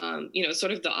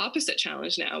 sort of the opposite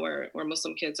challenge now, where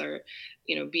Muslim kids are,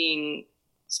 being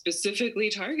specifically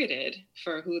targeted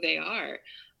for who they are.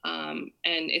 And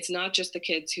it's not just the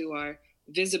kids who are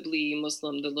visibly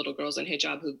Muslim, the little girls in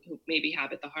hijab who maybe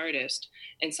have it the hardest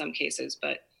in some cases,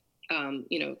 but,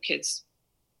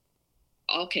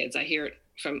 all kids, I hear it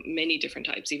from many different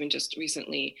types. Even just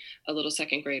recently, a little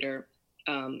second grader,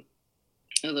 a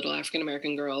little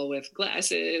African-American girl with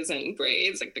glasses and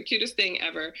braids, like the cutest thing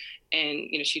ever. And,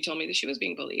 she told me that she was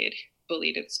being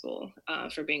bullied at school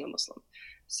for being a Muslim.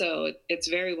 So it's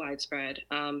very widespread.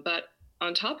 But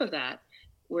on top of that,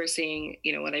 we're seeing,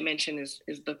 what I mentioned is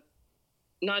the,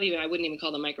 I wouldn't even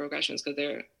call them microaggressions,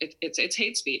 because it's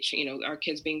hate speech. Our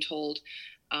kids being told,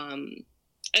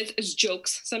 as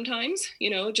jokes sometimes,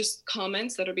 just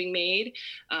comments that are being made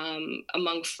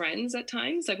among friends at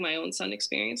times. Like my own son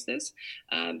experienced this,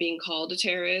 being called a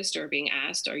terrorist, or being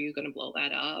asked, are you going to blow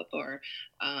that up? Or,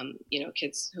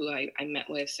 kids who I met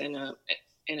with in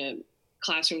a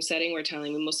classroom setting were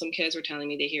telling me, Muslim kids were telling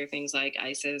me they hear things like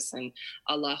ISIS and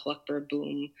Allahu Akbar,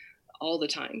 boom, all the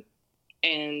time.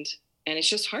 And it's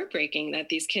just heartbreaking that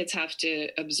these kids have to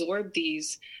absorb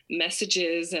these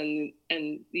messages and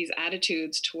these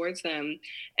attitudes towards them,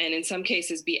 and in some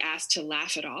cases be asked to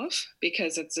laugh it off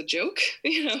because it's a joke,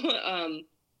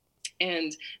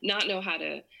 and not know how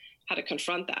to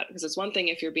confront that. Because it's one thing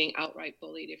if you're being outright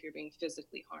bullied, if you're being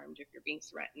physically harmed, if you're being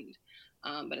threatened,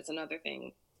 but it's another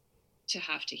thing to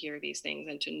have to hear these things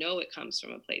and to know it comes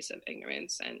from a place of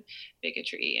ignorance and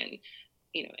bigotry and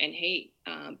and hate,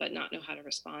 but not know how to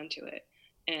respond to it.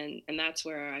 And that's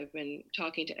where I've been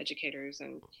talking to educators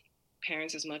and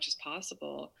parents as much as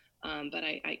possible. But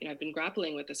I've been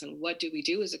grappling with this, and what do we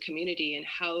do as a community, and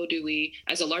how do we,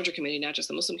 as a larger community, not just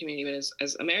the Muslim community, but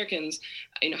as Americans,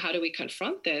 how do we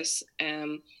confront this?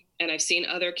 And I've seen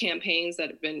other campaigns that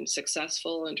have been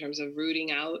successful in terms of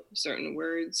rooting out certain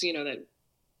words, that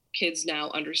kids now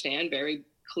understand very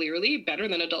clearly, better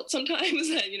than adults sometimes,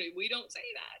 that, we don't say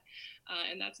that.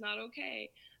 And that's not okay.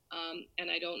 And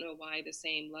I don't know why the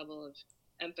same level of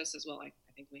emphasis, well, I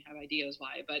think we have ideas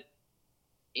why, but,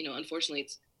 unfortunately,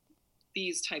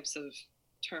 these types of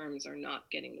terms are not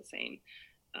getting the same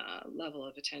level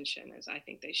of attention as I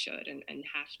think they should and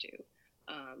have to,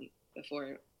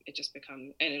 before it just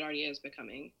becomes, and it already is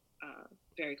becoming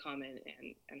very common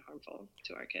and harmful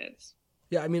to our kids.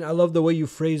 Yeah, I mean, I love the way you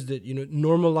phrased it,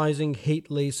 normalizing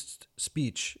hate-laced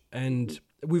speech. And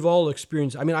we've all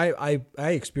experienced, I mean, I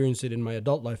experienced it in my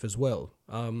adult life as well.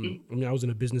 I mean, I was in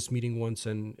a business meeting once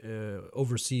and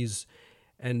overseas,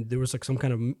 and there was like some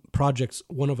kind of projects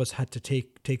one of us had to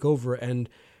take over. And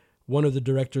one of the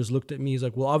directors looked at me, he's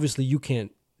like, well, obviously you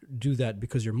can't do that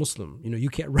because you're Muslim. You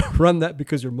can't run that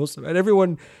because you're Muslim. And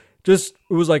everyone just,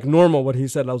 it was like normal what he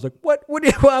said. And I was like, what,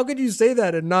 how could you say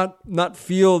that and not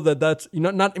feel that's,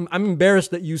 I'm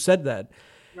embarrassed that you said that.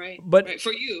 Right. But right.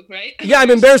 For you, right? Yeah, I'm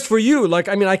embarrassed for you. Like,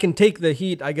 I mean, I can take the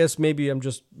heat. I guess maybe I'm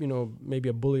just, maybe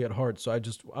a bully at heart. So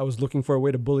I was looking for a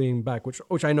way to bullying back,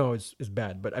 which I know is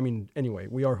bad. But I mean, anyway,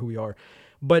 we are who we are.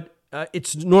 But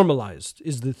it's normalized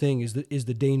is the thing, is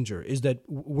the danger, is that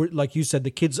we're, like you said,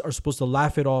 the kids are supposed to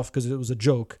laugh it off because it was a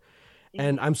joke. Mm-hmm.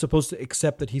 And I'm supposed to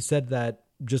accept that he said that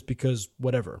just because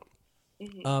whatever.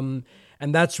 Mm-hmm.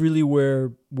 And that's really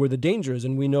where the danger is.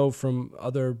 And we know from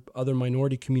other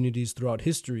minority communities throughout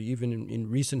history, even in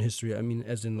recent history, I mean,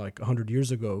 as in like 100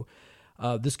 years ago,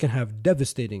 this can have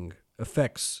devastating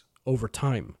effects over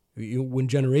time. When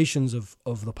generations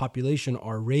of the population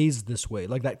are raised this way,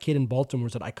 like that kid in Baltimore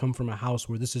said, I come from a house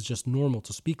where this is just normal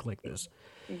to speak like this.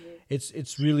 Mm-hmm.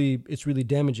 It's really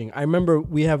damaging. I remember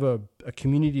we have a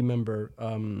community member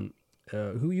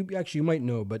who you might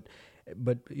know, but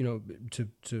you know,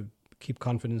 to keep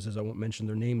confidences, I won't mention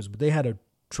their names, but they had a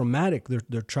traumatic,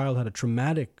 their child had a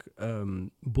traumatic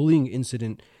bullying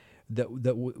incident that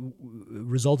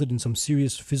resulted in some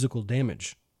serious physical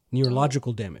damage,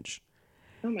 neurological damage.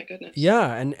 Oh my goodness.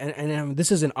 Yeah, and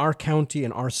this is in our county,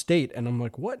 in our state, and I'm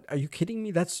like, what? Are you kidding me?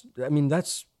 That's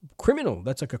criminal.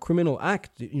 That's like a criminal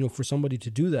act, you know, for somebody to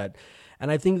do that.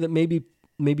 And I think that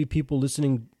maybe people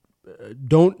listening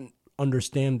don't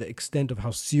understand the extent of how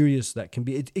serious that can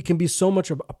be. It can be so much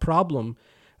of a problem.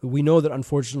 We know that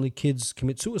unfortunately kids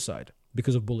commit suicide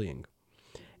because of bullying.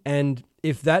 And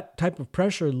if that type of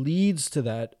pressure leads to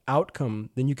that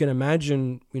outcome, then you can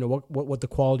imagine, you know, what the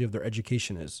quality of their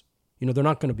education is. You know, they're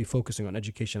not going to be focusing on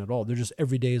education at all. They're just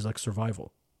every day is like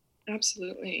survival.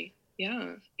 Absolutely.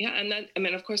 Yeah. Yeah. And then, I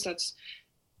mean, of course, that's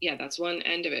one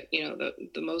end of it, you know,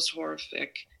 the most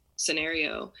horrific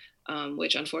scenario,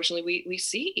 which unfortunately we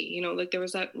see, you know, like there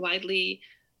was that widely,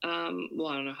 well,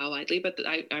 I don't know how widely, but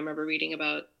I remember reading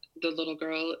about the little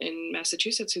girl in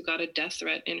Massachusetts who got a death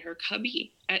threat in her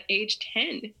cubby at age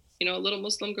 10, you know, a little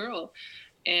Muslim girl.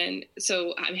 And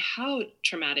so, I mean, how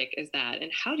traumatic is that?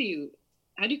 And how do you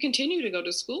continue to go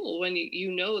to school when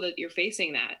you know that you're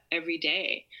facing that every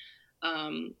day?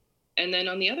 And then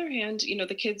on the other hand, you know,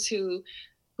 the kids who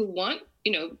want,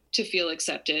 you know, to feel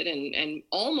accepted and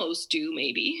almost do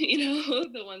maybe, you know,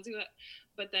 the ones who,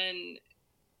 but then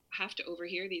have to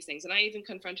overhear these things. And I even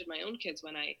confronted my own kids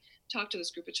when I talked to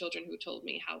this group of children who told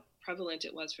me how prevalent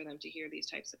it was for them to hear these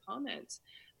types of comments.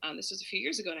 This was a few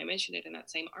years ago, and I mentioned it in that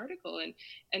same article.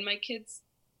 And my kids,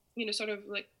 you know, sort of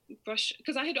like brush,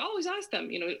 because I had always asked them,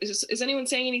 you know, is anyone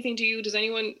saying anything to you? Does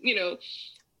anyone, you know,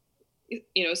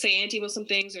 say anti-Muslim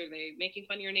things? Or are they making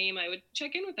fun of your name? I would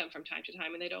check in with them from time to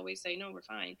time, and they'd always say, no, we're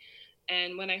fine.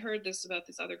 And when I heard this about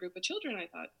this other group of children, I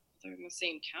thought, they're in the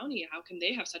same county. How can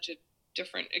they have such a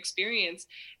different experience?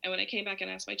 And when I came back and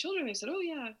asked my children, they said, oh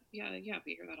yeah, we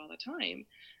hear that all the time.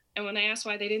 And when I asked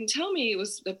why they didn't tell me, it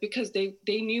was because they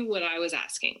knew what I was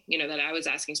asking, you know, that I was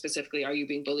asking specifically, are you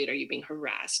being bullied? Are you being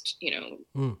harassed, you know,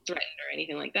 threatened or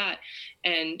anything like that?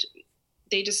 And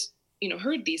they just, you know,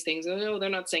 heard these things. And no, they're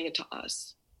not saying it to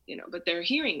us, you know, but they're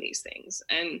hearing these things.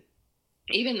 And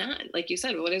even that, like you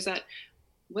said, what does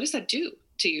that do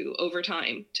to you over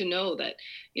time, to know that,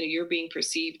 you know, you're being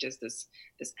perceived as this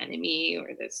enemy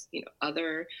or this, you know,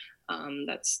 other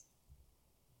that's,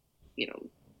 you know,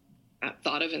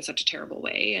 thought of in such a terrible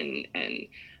way. And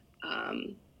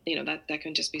you know, that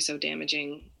can just be so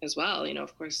damaging as well, you know,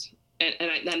 of course.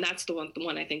 And that's the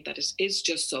one I think that is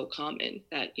just so common,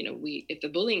 that, you know, if the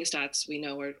bullying stats we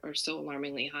know are so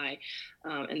alarmingly high,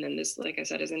 and then this, like I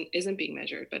said, isn't being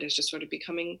measured, but it's just sort of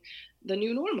becoming the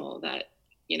new normal, that,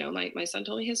 you know, my son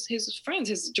told me his friends,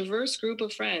 his diverse group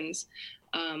of friends,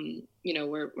 you know,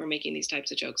 were making these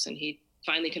types of jokes. And he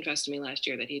finally confessed to me last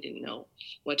year that he didn't know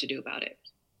what to do about it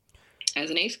as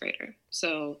an 8th grader.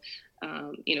 So,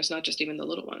 you know, it's not just even the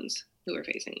little ones who are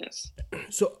facing this.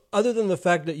 So other than the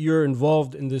fact that you're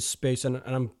involved in this space, and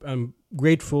I'm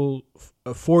grateful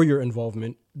for your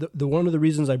involvement, the one of the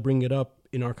reasons I bring it up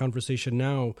in our conversation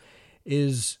now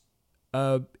is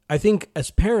I think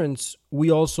as parents,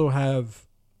 we also have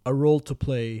a role to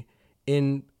play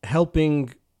in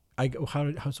helping,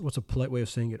 what's a polite way of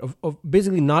saying it, of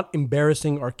basically not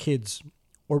embarrassing our kids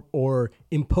or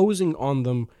imposing on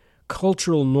them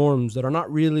cultural norms that are not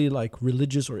really like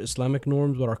religious or Islamic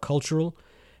norms, but are cultural,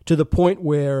 to the point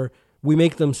where we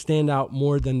make them stand out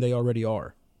more than they already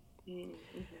are. Mm-hmm.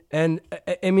 And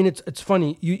I mean, it's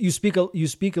funny. You speak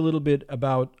a little bit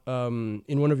about in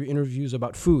one of your interviews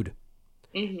about food,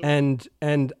 mm-hmm.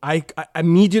 and I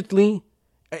immediately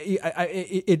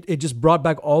it just brought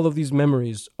back all of these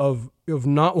memories of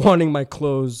not wanting my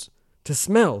clothes to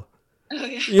smell. Oh,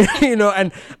 yeah. Yeah, you know,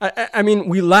 and I mean,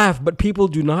 we laugh, but people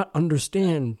do not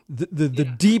understand the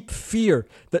deep fear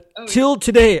that till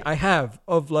today I have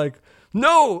of like,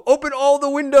 no, open all the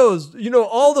windows, you know,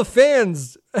 all the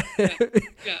fans. Yeah.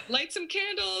 Light some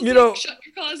candles, you know, shut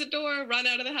your closet door, run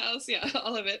out of the house. Yeah,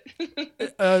 all of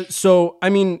it. So, I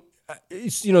mean,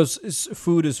 it's, you know,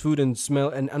 food is food and smell.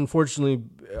 And unfortunately,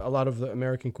 a lot of the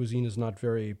American cuisine is not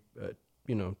very,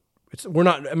 you know, we're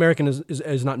not American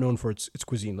is not known for its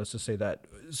cuisine. Let's just say that.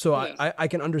 So Yes. I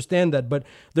can understand that, but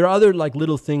there are other like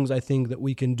little things I think that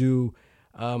we can do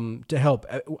to help.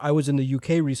 I was in the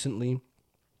UK recently,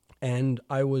 and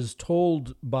I was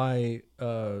told by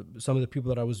some of the people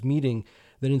that I was meeting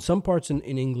that in some parts in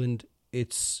England,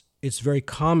 it's very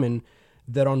common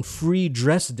that on Free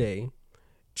Dress Day,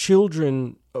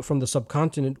 children from the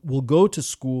subcontinent will go to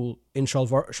school in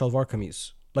shalwar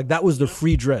kameez. Like that was their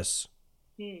free dress.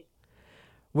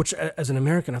 Which, as an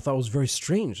American, I thought was very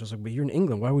strange. I was like, "But you're in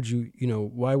England. Why would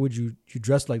you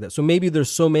dress like that?" So maybe there's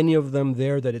so many of them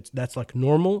there that that's like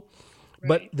normal. Right.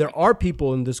 But there are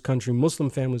people in this country, Muslim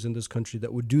families in this country,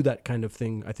 that would do that kind of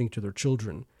thing, I think, to their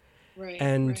children. Right.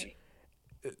 And right.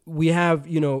 we have,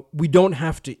 we don't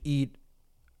have to eat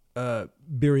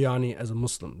biryani as a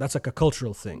Muslim. That's like a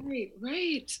cultural thing.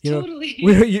 Right. Totally.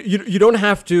 Totally. You don't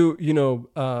have to,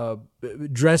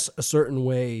 dress a certain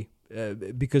way.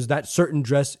 Because that certain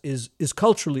dress is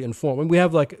culturally informed, and we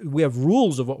have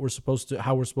rules of how we're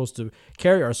supposed to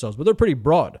carry ourselves, but they're pretty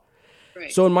broad.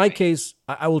 Right, so in my case,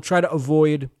 I will try to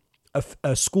avoid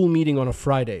a school meeting on a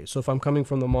Friday. So if I'm coming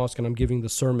from the mosque and I'm giving the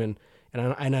sermon,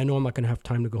 and I know I'm not going to have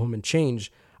time to go home and change,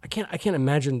 I can't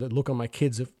imagine the look on my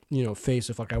kids' face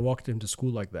if like I walked into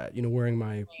school like that, wearing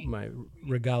my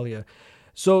regalia.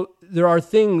 So there are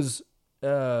things.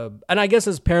 And I guess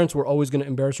as parents, we're always going to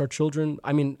embarrass our children.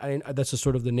 I mean, that's just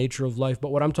sort of the nature of life.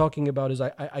 But what I'm talking about is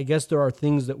I guess there are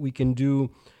things that we can do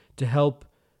to help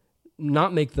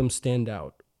not make them stand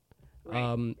out.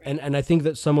 Right. And I think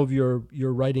that some of your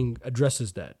writing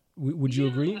addresses that. Would you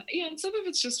agree? Yeah, and some of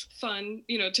it's just fun,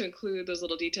 to include those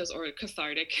little details, or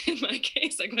cathartic in my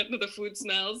case, like the food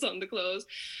smells on the clothes.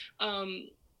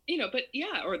 But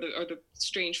yeah, or the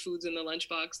strange foods in the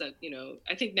lunchbox that,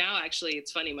 I think now actually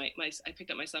it's funny. I picked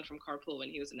up my son from carpool when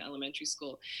he was in elementary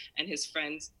school, and his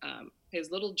friends, his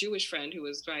little Jewish friend who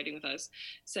was riding with us,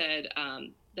 said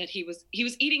that he was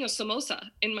eating a samosa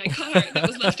in my car that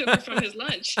was left over from his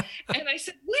lunch, and I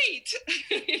said, wait,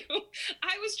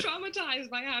 I was traumatized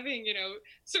by having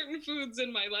certain foods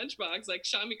in my lunchbox like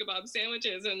shami kebab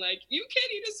sandwiches, and like you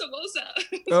can't eat a samosa.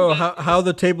 Oh, how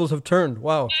the tables have turned!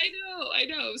 Wow. I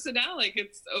know. So now, like,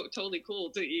 it's totally cool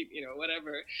to eat,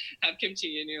 whatever, have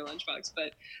kimchi in your lunchbox.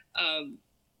 But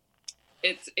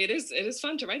it is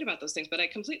fun to write about those things. But I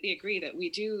completely agree that we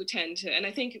do tend to, and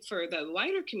I think for the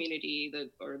wider community,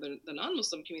 the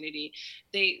non-Muslim community,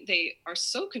 they are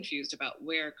so confused about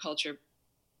where culture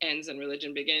ends and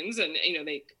religion begins, and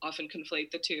they often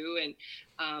conflate the two. And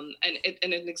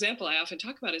an example I often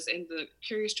talk about is in the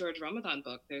Curious George Ramadan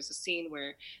book. There's a scene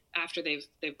where after they've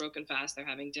broken fast, they're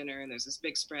having dinner, and there's this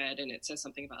big spread, and it says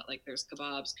something about like there's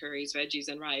kebabs, curries, veggies,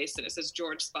 and rice, and it says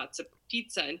George spots a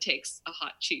pizza and takes a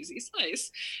hot cheesy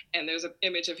slice, and there's an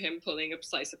image of him pulling a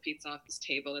slice of pizza off his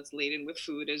table that's laden with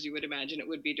food, as you would imagine it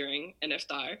would be during an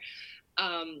iftar.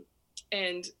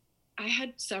 And I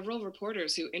had several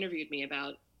reporters who interviewed me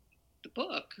about the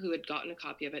book, who had gotten a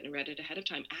copy of it and read it ahead of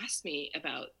time, asked me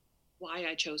about why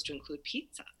I chose to include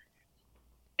pizza.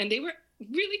 And they were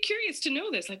really curious to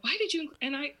know this. Like, why did you?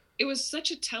 And it was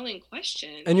such a telling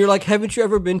question. And you're like, haven't you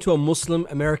ever been to a Muslim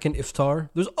American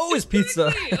iftar? There's always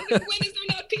pizza. I was like, when is there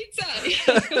not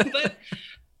pizza?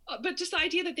 But just the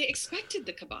idea that they expected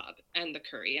the kebab and the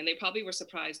curry, and they probably were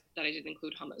surprised that I didn't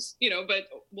include hummus, but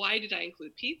why did I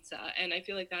include pizza? And I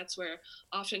feel like that's where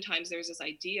oftentimes there's this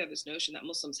idea, this notion that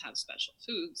Muslims have special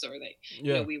foods, or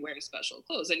we wear special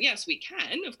clothes. And yes, we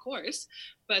can, of course,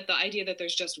 but the idea that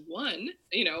there's just one,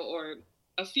 or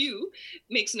a few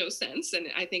makes no sense. And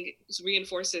I think it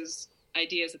reinforces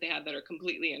ideas that they have that are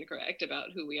completely incorrect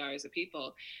about who we are as a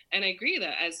people. And I agree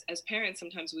that as parents,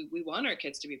 sometimes we want our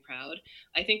kids to be proud.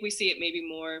 I think we see it maybe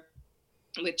more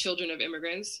with children of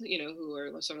immigrants, who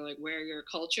are sort of like, wear your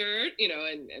culture,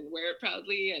 and wear it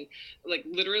proudly, and like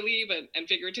literally, and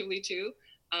figuratively too.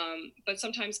 But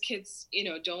sometimes kids,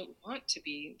 don't want to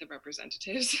be the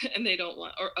representatives, and they don't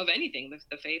want, or of anything,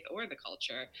 the faith or the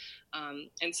culture.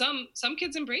 And some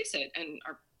kids embrace it and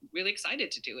are really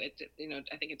excited to do it.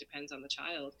 I think it depends on the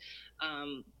child.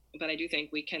 But I do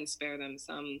think we can spare them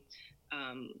some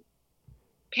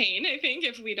pain, I think,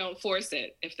 if we don't force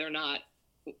it, if they're not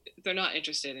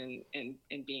interested in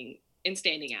being, in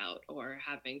standing out, or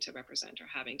having to represent, or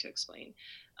having to explain.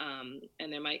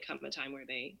 And there might come a time where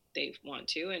they want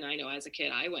to. And I know as a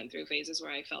kid, I went through phases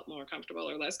where I felt more comfortable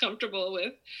or less comfortable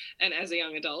with, and as a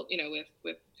young adult,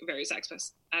 with various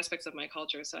aspects of my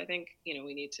culture. So I think,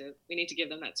 we need to give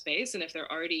them that space. And if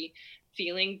they're already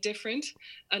feeling different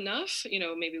enough,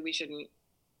 maybe we shouldn't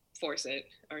force it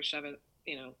or shove it,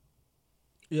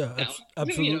 Yeah, down,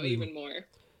 absolutely. even more.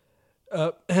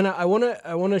 Hannah, I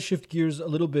wanna shift gears a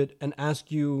little bit and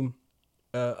ask you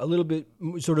a little bit,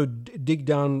 sort of dig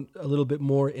down a little bit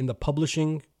more in the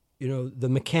publishing, the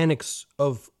mechanics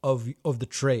of the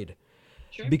trade.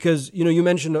 Sure. Because you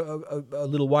mentioned a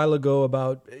little while ago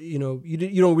about you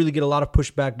don't really get a lot of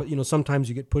pushback, but sometimes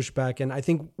you get pushback, and I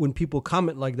think when people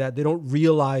comment like that, they don't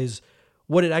realize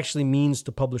what it actually means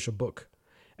to publish a book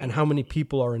and how many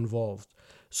people are involved.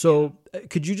 So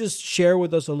could you just share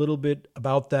with us a little bit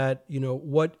about that?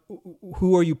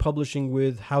 Who are you publishing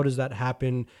with? How does that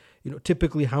happen?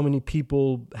 Typically how many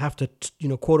people have to,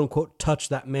 quote unquote, touch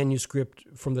that manuscript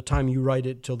from the time you write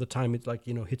it till the time it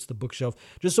hits the bookshelf,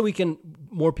 just so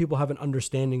more people have an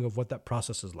understanding of what that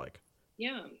process is like.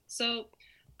 Yeah. So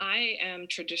I am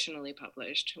traditionally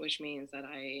published, which means that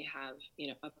I have,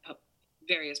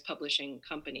 various publishing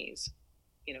companies,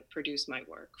 produce my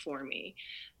work for me.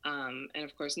 And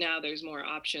of course, now there's more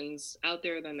options out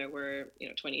there than there were,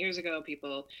 20 years ago.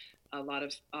 A lot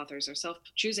of authors are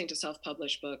choosing to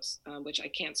self-publish books, which I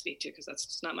can't speak to because that's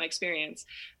just not my experience.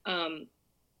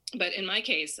 But in my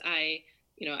case, I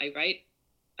write,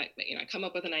 I come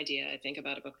up with an idea. I think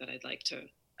about a book that I'd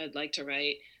like to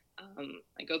write.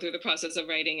 I go through the process of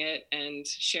writing it and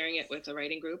sharing it with a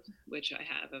writing group, which I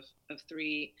have of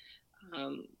three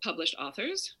published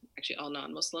authors, actually all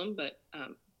non-Muslim, but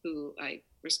who I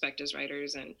respect as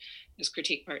writers and as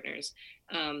critique partners.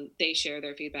 They share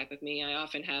their feedback with me. I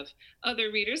often have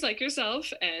other readers like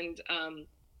yourself and,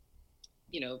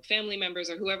 family members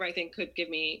or whoever I think could give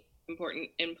me important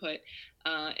input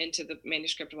into the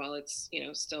manuscript while it's,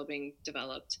 still being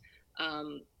developed.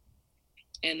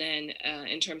 And then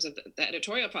in terms of the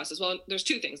editorial process, well, there's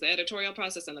two things, the editorial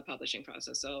process and the publishing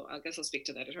process. So I guess I'll speak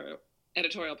to the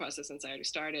editorial process since I already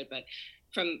started. But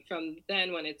from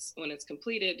then, when it's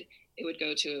completed, it would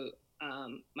go to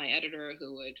my editor,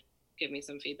 who would give me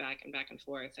some feedback and back and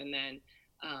forth. And then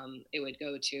it would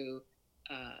go to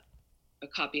a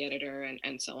copy editor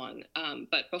and so on.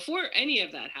 But before any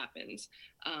of that happens,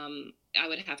 I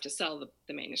would have to sell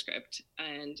the manuscript.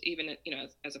 And even,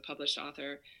 as a published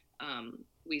author,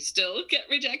 we still get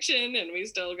rejection and we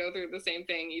still go through the same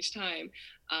thing each time.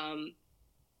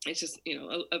 It's just,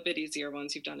 a bit easier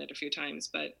once you've done it a few times.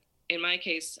 But in my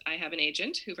case, I have an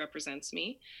agent who represents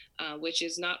me, which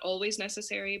is not always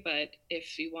necessary. But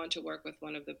if you want to work with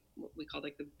one of what we call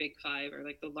like the big five or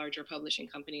like the larger publishing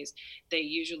companies, they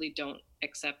usually don't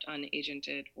accept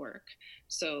unagented work.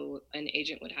 So an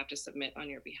agent would have to submit on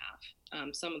your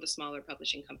behalf. Some of the smaller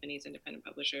publishing companies, independent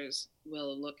publishers,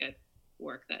 will look at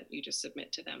work that you just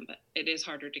submit to them, but it is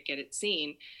harder to get it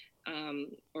seen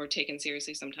or taken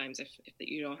seriously sometimes if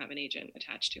you don't have an agent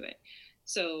attached to it.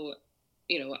 So,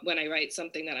 when I write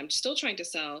something that I'm still trying to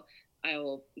sell, I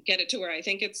will get it to where I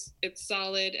think it's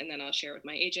solid, and then I'll share it with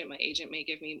my agent. My agent may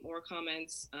give me more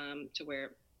comments to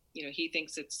where, he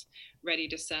thinks it's ready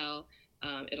to sell.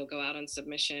 It'll go out on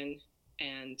submission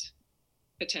and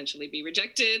potentially be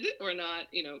rejected or not.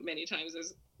 Many times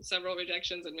there's several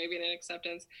rejections and maybe an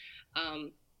acceptance.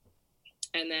 And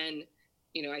then,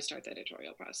 I start the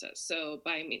editorial process. So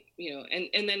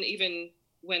and then even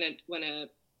when a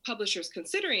publisher is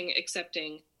considering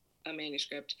accepting a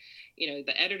manuscript,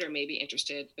 the editor may be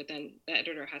interested, but then the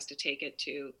editor has to take it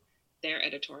to their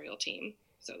editorial team.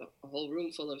 So a whole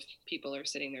room full of people are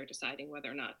sitting there deciding whether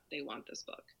or not they want this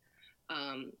book.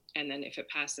 And then if it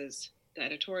passes the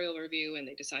editorial review and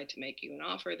they decide to make you an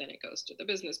offer, then it goes to the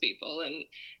business people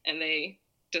and they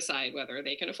decide whether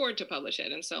they can afford to publish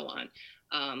it and so on.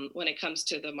 When it comes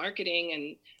to the marketing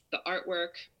and the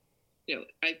artwork,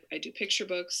 I do picture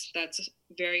books. That's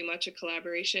very much a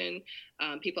collaboration.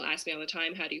 People ask me all the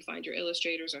time, how do you find your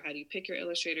illustrators or how do you pick your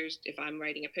illustrators? If I'm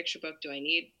writing a picture book, do I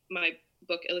need my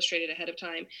book illustrated ahead of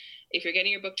time? If you're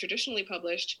getting your book traditionally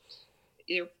published,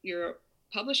 your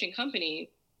publishing company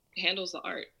handles the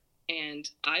art. And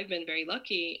I've been very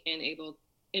lucky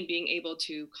in being able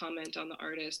to comment on the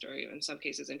artist or in some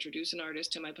cases introduce an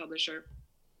artist to my publisher.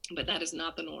 But that is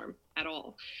not the norm at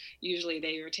all. Usually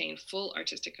they retain full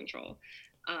artistic control,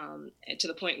 and to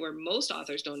the point where most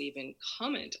authors don't even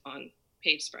comment on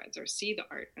page spreads or see the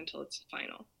art until it's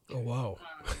final. Oh, wow.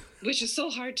 Which is so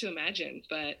hard to imagine.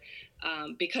 But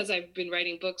because I've been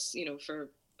writing books,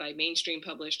 by mainstream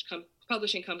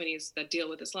publishing companies that deal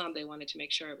with Islam, they wanted to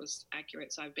make sure it was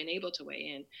accurate. So I've been able to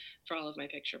weigh in for all of my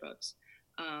picture books.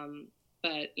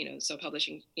 But, so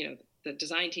publishing, the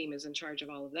design team is in charge of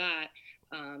all of that.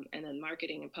 And then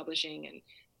marketing and publishing, and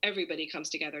everybody comes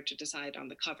together to decide on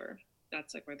the cover.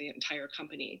 That's like where the entire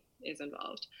company is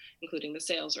involved, including the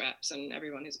sales reps and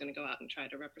everyone who's going to go out and try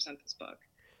to represent this book.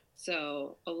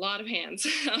 So a lot of hands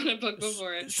on a book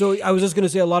before. So I was just going to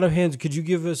say, a lot of hands. Could you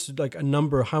give us like a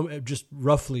number, how, just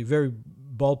roughly, very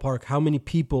ballpark, how many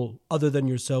people other than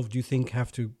yourself do you think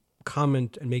have to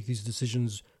comment and make these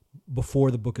decisions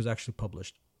before the book is actually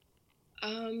published?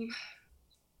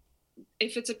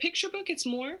 If it's a picture book, it's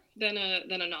more than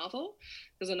a novel,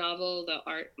 because a novel, the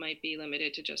art might be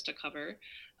limited to just a cover.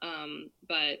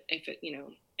 But if it,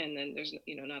 and then there's,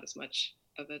 not as much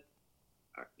of a,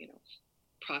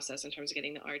 process in terms of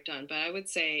getting the art done. But I would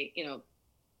say,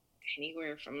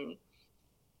 anywhere from,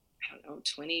 I don't know,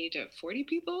 20 to 40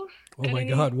 people. Oh my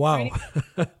God. Wow.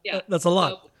 Yeah. That's a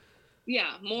lot. So,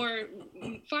 yeah.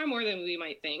 Far more than we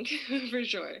might think, for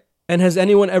sure. And has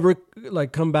anyone ever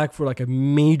like come back for like a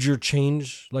major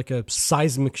change, like a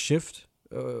seismic shift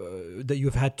that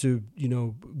you've had to,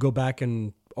 go back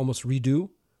and almost redo?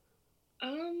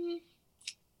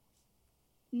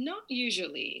 Not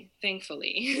usually,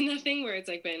 thankfully. Nothing where it's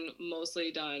like been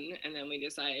mostly done and then we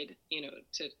decide,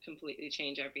 to completely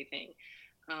change everything.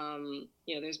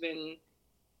 There's been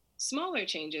smaller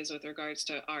changes with regards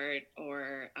to art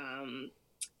or,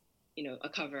 a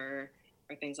cover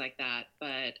or things like that.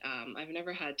 But I've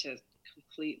never had to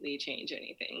completely change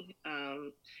anything.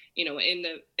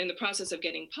 In the process of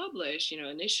getting published,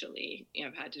 initially,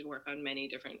 I've had to work on many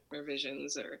different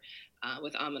revisions. Or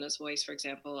with Amina's Voice, for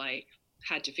example, I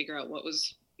had to figure out what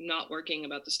was not working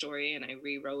about the story, and I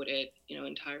rewrote it,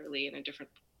 entirely in a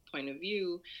different point of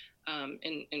view,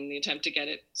 in the attempt to get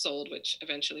it sold, which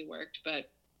eventually worked. But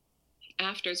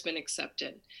after it's been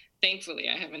accepted, thankfully,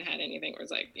 I haven't had anything where it's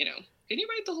like, can you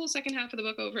write the whole second half of the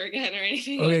book over again or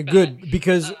anything? Okay, like that? Good,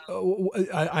 because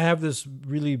I have this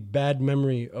really bad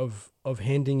memory of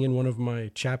handing in one of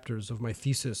my chapters of my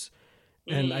thesis,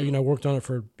 and I worked on it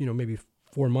for maybe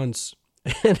 4 months.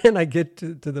 And then I get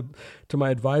to my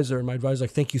advisor, and my advisor's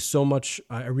like, "Thank you so much.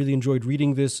 I really enjoyed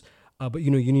reading this, but you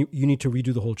need to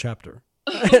redo the whole chapter."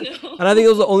 Oh, no. And I think it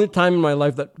was the only time in my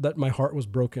life that my heart was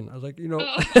broken. I was like,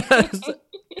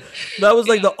 that was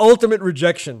like the ultimate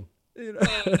rejection.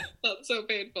 Oh, that's so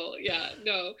painful. Yeah,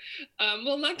 no.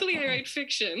 Well, luckily I write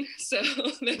fiction, so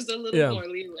there's a little more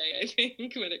leeway, I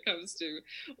think, when it comes to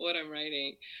what I'm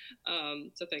writing.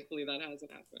 So thankfully that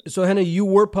hasn't happened. So Henna, you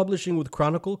were publishing with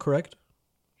Chronicle, correct?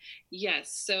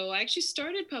 Yes. So I actually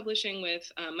started publishing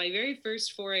with, my very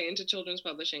first foray into children's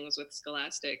publishing was with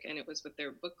Scholastic, and it was with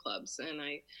their book clubs. And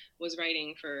I was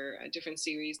writing for a different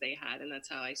series they had, and that's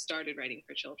how I started writing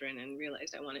for children and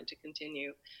realized I wanted to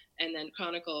continue. And then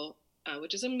Chronicle,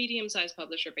 which is a medium-sized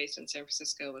publisher based in San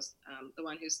Francisco, was the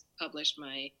one who's published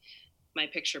my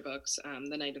picture books,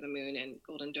 The Night of the Moon and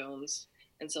Golden Domes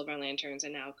and Silver Lanterns,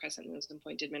 and now Crescent Moons and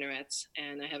Pointed Minarets.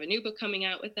 And I have a new book coming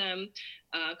out with them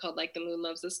called Like the Moon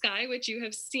Loves the Sky, which you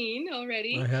have seen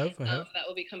already. I have. That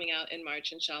will be coming out in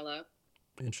March, inshallah.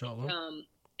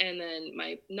 And then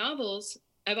my novels,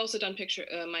 I've also done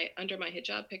my Under My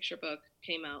Hijab picture book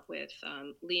came out with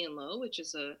Lee and Low, which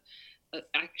is a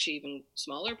actually even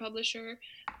smaller publisher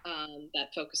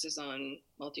that focuses on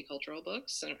multicultural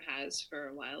books, and it has for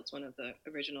a while. It's one of the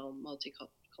original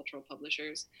multicultural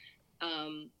publishers.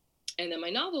 And then my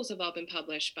novels have all been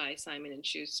published by Simon &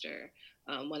 Schuster,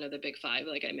 one of the big five,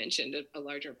 like I mentioned, a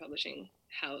larger publishing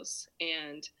house.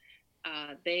 And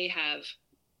they have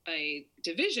a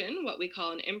division, what we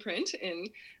call an imprint in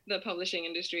the publishing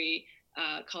industry,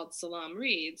 called Salam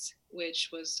Reads, which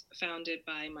was founded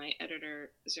by my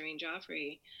editor, Zareen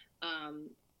Jaffrey,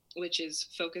 which is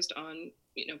focused on,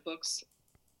 books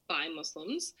by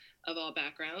Muslims of all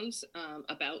backgrounds,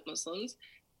 about Muslims.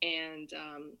 And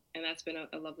that's been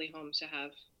a lovely home to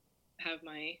have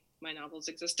my novels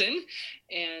exist in.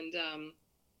 And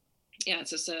it's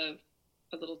just a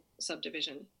little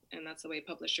subdivision. And that's the way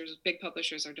big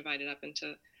publishers are divided up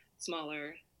into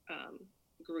smaller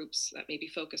groups that maybe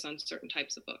focus on certain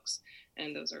types of books.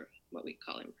 And those are what we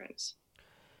call imprints.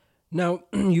 Now,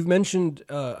 you've mentioned,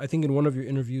 I think in one of your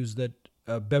interviews, that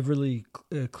Beverly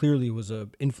Cleary was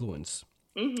an influence.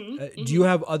 Do you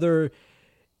have other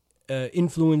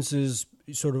influences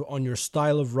sort of on your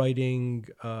style of writing,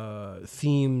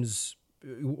 themes,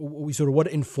 sort of what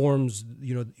informs,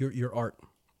 your art?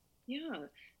 Yeah.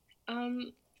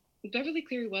 Beverly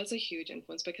Cleary was a huge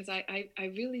influence because I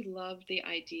really loved the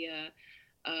idea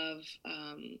of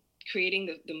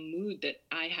creating the mood that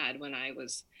I had when I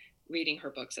was reading her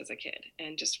books as a kid,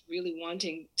 and just really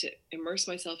wanting to immerse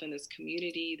myself in this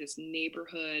community, this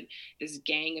neighborhood, this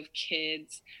gang of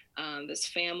kids, this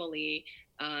family,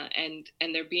 and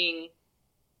there being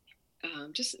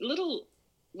just little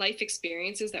life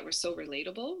experiences that were so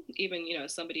relatable. Even,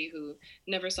 somebody who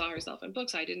never saw herself in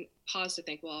books, I didn't pause to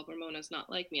think, well, Ramona's not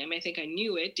like me. I mean, I think I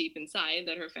knew it deep inside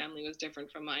that her family was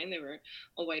different from mine. They were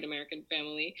a white American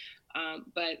family.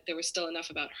 But there was still enough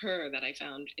about her that I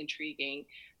found intriguing.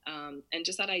 And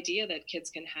just that idea that kids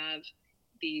can have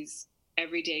these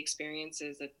everyday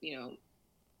experiences that,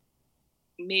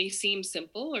 may seem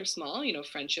simple or small,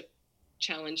 friendship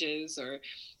challenges, or,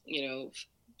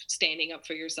 standing up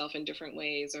for yourself in different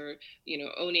ways, or,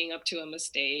 owning up to a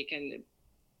mistake, and,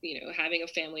 having a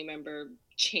family member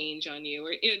change on you,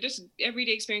 or, just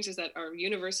everyday experiences that are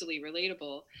universally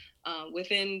relatable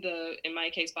within in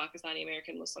my case, Pakistani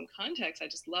American Muslim context. I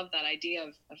just love that idea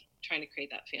of trying to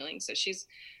create that feeling. So she's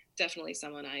definitely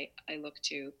someone I look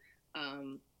to.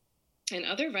 And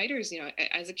other writers,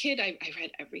 as a kid, I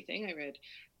read everything. I read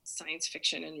science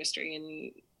fiction and mystery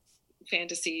and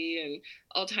fantasy and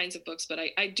all kinds of books, but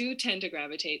I do tend to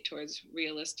gravitate towards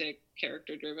realistic,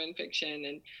 character-driven fiction.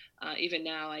 And even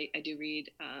now, I do read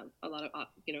a lot of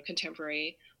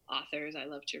contemporary authors. I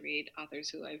love to read authors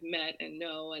who I've met and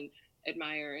know and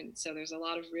admire, and so there's a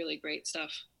lot of really great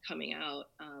stuff coming out.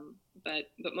 But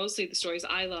mostly the stories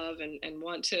I love and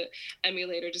want to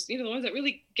emulate are just the ones that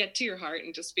really get to your heart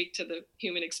and just speak to the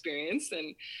human experience,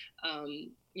 and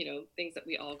things that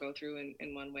we all go through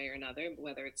in one way or another,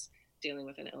 whether it's dealing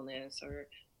with an illness or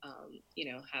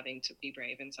having to be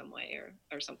brave in some way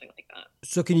or something like that.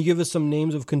 So can you give us some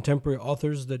names of contemporary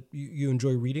authors that you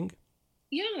enjoy reading?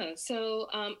 Yeah, so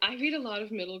I read a lot of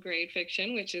middle grade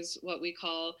fiction, which is what we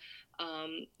call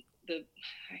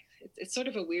it's sort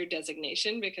of a weird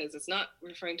designation because it's not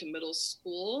referring to middle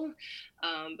school,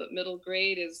 but middle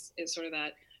grade is sort of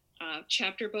that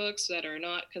chapter books that are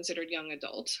not considered young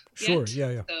adult Sure,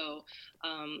 yet. yeah. So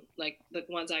like the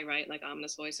ones I write, like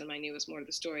Ominous Voice and My Newest More to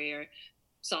the Story, are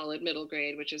solid middle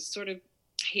grade, which is sort of,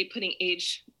 I hate putting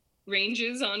age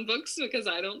ranges on books because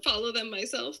I don't follow them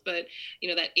myself, but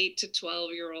that 8 to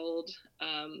 12-year-old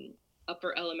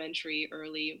upper elementary,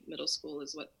 early middle school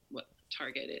is what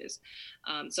target is.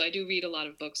 So I do read a lot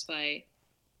of books by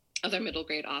other middle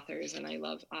grade authors, and I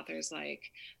love authors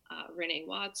like Renee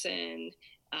Watson,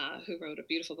 who wrote a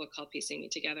beautiful book called Piecing Me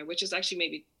Together, which is actually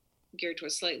maybe geared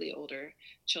towards slightly older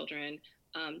children.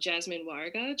 Jasmine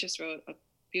Warga just wrote a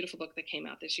beautiful book that came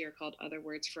out this year called Other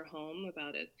Words for Home,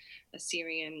 about a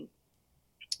Syrian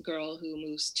girl who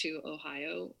moves to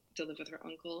Ohio to live with her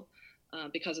uncle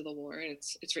because of the war, and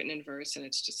it's written in verse, and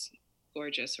it's just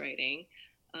gorgeous writing.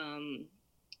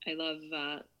 I love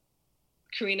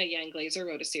Karina Yang Glazer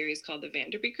wrote a series called The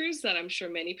Vanderbeekers that I'm sure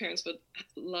many parents would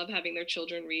love having their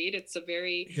children read. It's a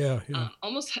very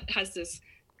almost has this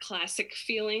classic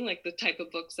feeling, like the type of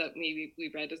books that maybe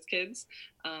we read as kids.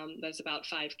 That's about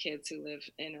 5 kids who live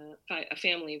in a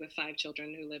family with 5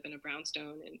 children who live in a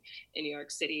brownstone in New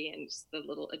York City, and just the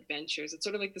little adventures. It's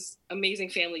sort of like this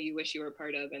amazing family you wish you were a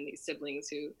part of, and these siblings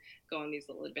who go on these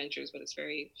little adventures, but it's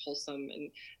very wholesome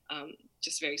and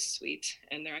just very sweet.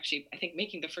 And they're actually, I think,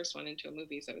 making the first one into a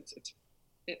movie, so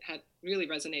it had really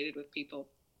resonated with people.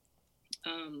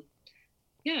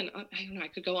 Yeah, and I don't know, I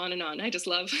could go on and on. I just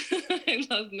love, I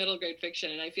love middle grade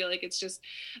fiction. And I feel like it's just,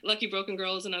 Lucky Broken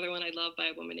Girl is another one I love, by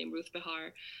a woman named Ruth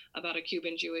Behar, about a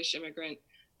Cuban Jewish immigrant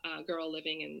girl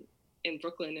living in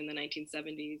Brooklyn in the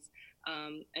 1970s.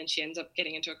 And she ends up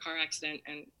getting into a car accident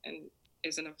and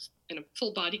is in a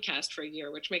full body cast for a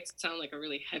year, which makes it sound like a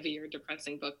really heavy or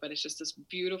depressing book, but it's just this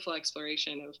beautiful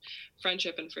exploration of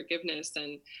friendship and forgiveness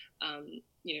and,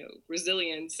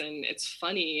 resilience, and it's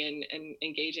funny and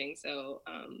engaging. So,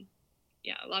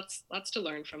 lots to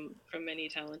learn from many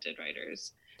talented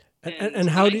writers. And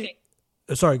how do you,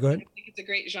 sorry, go ahead. I think it's a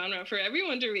great genre for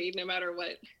everyone to read, no matter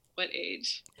what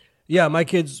age. Yeah, my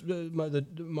kids,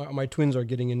 my twins are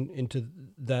getting into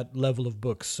that level of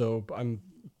books, so I'm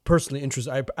personally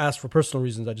interested. I asked for personal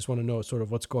reasons. I just want to know sort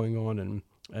of what's going on,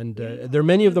 and there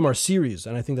many of them are series,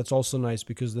 and I think that's also nice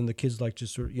because then the kids like to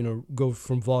sort of, go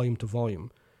from volume to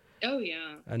volume. Oh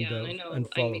yeah, and I know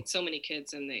I meet so many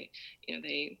kids, and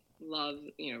they love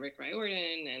Rick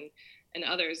Riordan and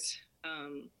others,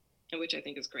 which I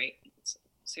think is great.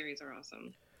 Series are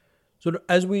awesome. So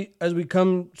as we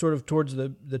come sort of towards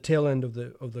the tail end of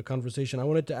the conversation, I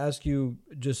wanted to ask you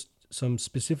just some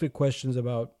specific questions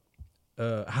about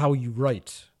how you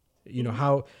write.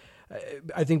 How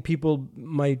I think people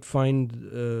might find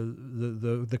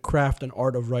the craft and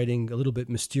art of writing a little bit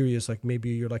mysterious. Like maybe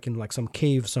you're like in like some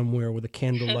cave somewhere with a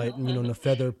candlelight and and a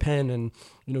feather pen, and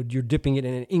you're dipping it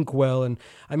in an inkwell. And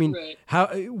I mean, right. How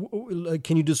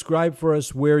can you describe for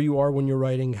us where you are when you're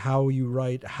writing, how you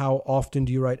write, how often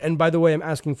do you write? And by the way, I'm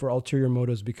asking for ulterior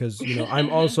motives because I'm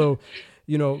also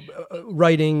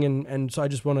writing, and so I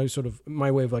just want to sort of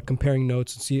my way of like comparing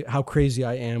notes and see how crazy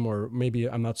I am, or maybe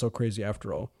I'm not so crazy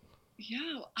after all.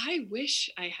 Yeah, I wish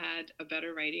I had a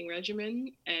better writing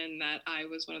regimen and that I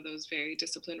was one of those very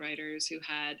disciplined writers who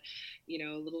had,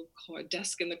 a little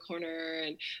desk in the corner,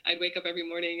 and I'd wake up every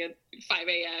morning at 5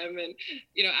 a.m. and,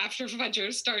 after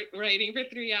Fajr start writing for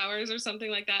 3 hours or something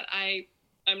like that.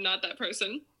 I'm not that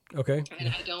person. Okay. And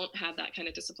I don't have that kind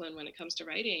of discipline when it comes to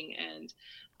writing. And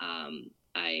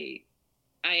I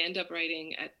end up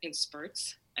writing in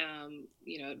spurts.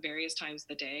 At various times of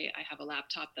the day. I have a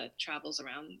laptop that travels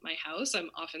around my house. I'm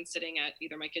often sitting at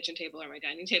either my kitchen table or my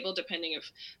dining table, depending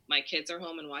if my kids are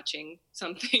home and watching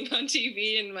something on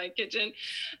TV in my kitchen,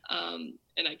 and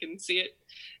I can see it.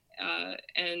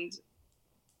 And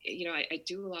I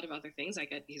do a lot of other things. I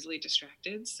get easily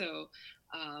distracted. So,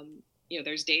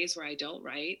 there's days where I don't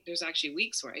write. There's actually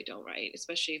weeks where I don't write,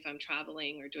 especially if I'm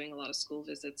traveling or doing a lot of school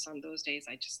visits. On those days,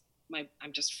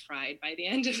 I'm just fried by the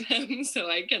end of them. So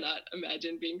I cannot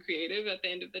imagine being creative at the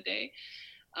end of the day.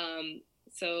 I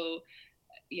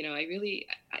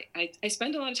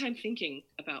spend a lot of time thinking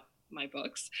about my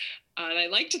books. And I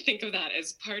like to think of that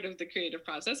as part of the creative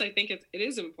process. I think it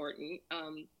is important,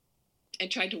 and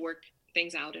try to work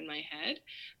things out in my head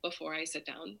before I sit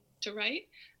down to write.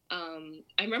 I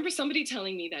remember somebody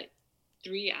telling me that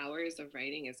 3 hours of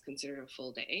writing is considered a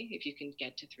full day if you can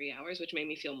get to 3 hours, which made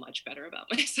me feel much better about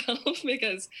myself.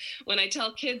 Because when I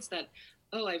tell kids that,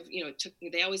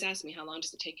 they always ask me, how long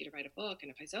does it take you to write a book?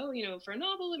 And if I say, for a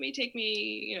novel, it may take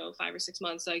me, 5 or 6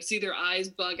 months. So I see their eyes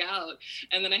bug out.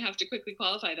 And then I have to quickly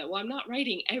qualify that, well, I'm not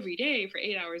writing every day for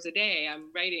 8 hours a day.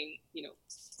 I'm writing,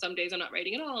 some days I'm not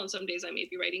writing at all. And some days I may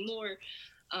be writing more.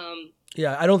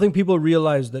 Yeah, I don't think people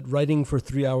realize that writing for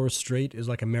 3 hours straight is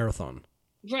like a marathon.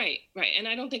 Right. And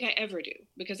I don't think I ever do,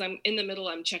 because I'm in the middle,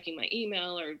 I'm checking my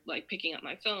email or like picking up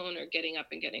my phone or getting up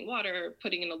and getting water or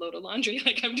putting in a load of laundry,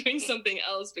 like I'm doing something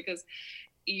else, because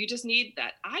you just need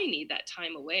that. I need that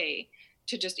time away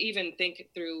to just even think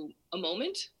through a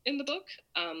moment in the book,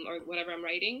 or whatever I'm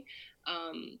writing.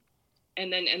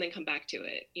 And then come back to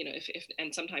it,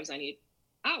 and sometimes I need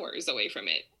hours away from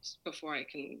it before I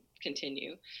can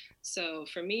continue. So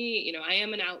for me, I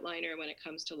am an outliner when it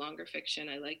comes to longer fiction.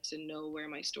 I like to know where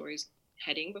my story's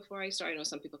heading before I start. I know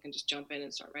some people can just jump in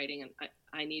and start writing, and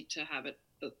I need to have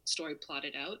the story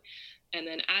plotted out. And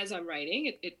then as I'm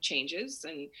writing, it changes,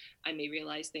 and I may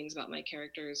realize things about my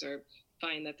characters or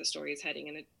find that the story is heading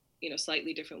in a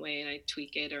slightly different way, and I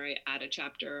tweak it, or I add a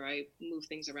chapter, or I move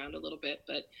things around a little bit.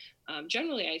 But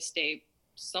generally I stay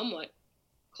somewhat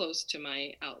close to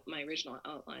my original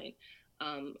outline,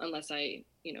 unless I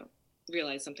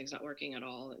realize something's not working at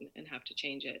all and have to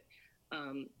change it.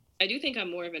 I do think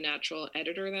I'm more of a natural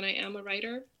editor than I am a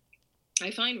writer.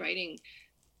 I find writing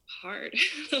hard,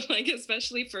 like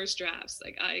especially first drafts.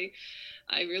 Like I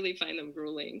really find them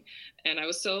grueling, and I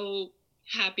was so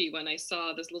happy when I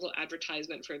saw this little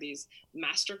advertisement for these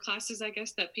master classes, I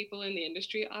guess, that people in the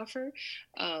industry offer.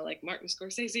 Like Martin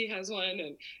Scorsese has one,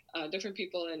 and different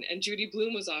people, and Judy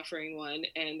Blume was offering one.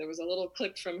 And there was a little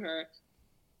clip from her,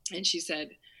 and she said,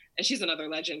 and she's another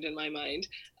legend in my mind.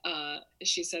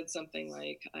 She said something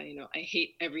like, I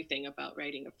hate everything about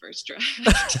writing a first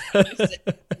draft. I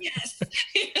said, yes,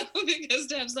 because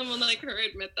to have someone like her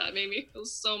admit that made me feel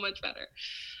so much better.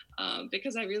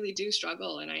 Because I really do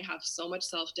struggle, and I have so much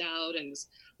self-doubt and this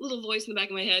little voice in the back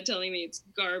of my head telling me it's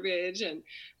garbage, and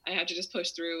I have to just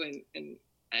push through.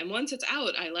 And once it's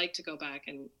out, I like to go back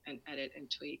and edit and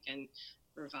tweak and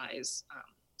revise,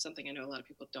 something I know a lot of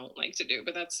people don't like to do,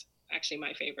 but that's actually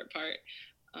my favorite part.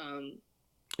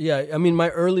 Yeah, I mean, my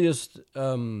earliest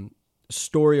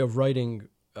story of writing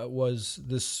was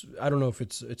this. I don't know if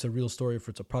it's a real story, if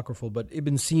it's apocryphal, but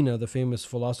Ibn Sina, the famous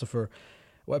philosopher,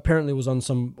 apparently was on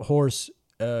some horse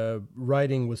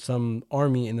riding with some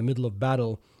army in the middle of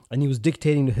battle, and he was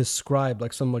dictating to his scribe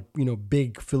like some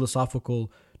big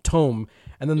philosophical tome,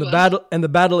 and then the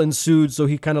battle ensued. So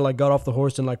he kind of like got off the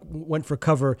horse and like went for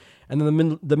cover, and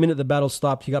then the minute the battle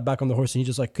stopped, he got back on the horse and he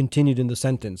just like continued in the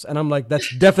sentence. And I'm like,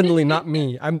 that's definitely not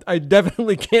me. I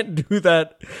definitely can't do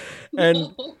that.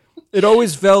 And it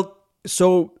always felt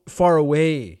so far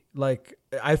away. Like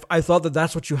I thought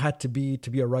that's what you had to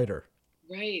be a writer.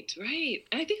 Right.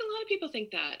 And I think a lot of people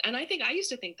think that. And I think I used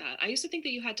to think that. I used to think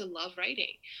that you had to love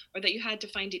writing, or that you had to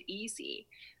find it easy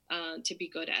to be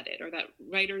good at it, or that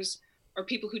writers or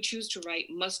people who choose to write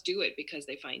must do it because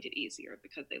they find it easy or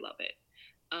because they love it.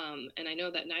 And I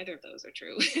know that neither of those are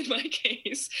true in my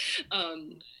case,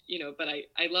 but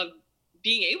I love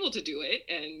being able to do it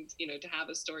and, to have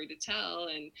a story to tell.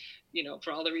 And,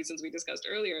 for all the reasons we discussed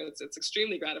earlier, it's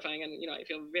extremely gratifying. And, I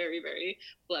feel very, very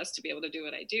blessed to be able to do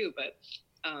what I do. But,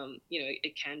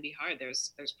 it can be hard.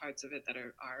 There's parts of it that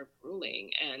are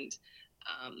grueling. And,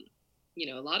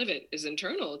 a lot of it is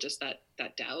internal, just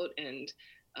that doubt and,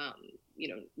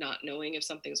 not knowing if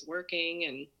something's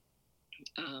working.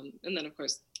 And then, of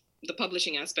course, the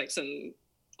publishing aspects and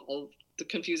all the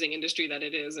confusing industry that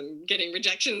it is, and getting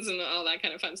rejections and all that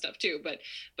kind of fun stuff too. But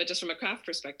just from a craft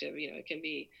perspective, it can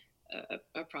be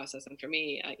a process. And for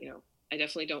me, I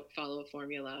definitely don't follow a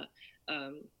formula.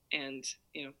 And,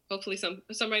 hopefully some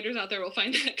writers out there will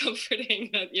find that comforting,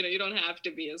 that, you don't have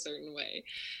to be a certain way,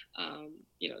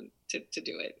 to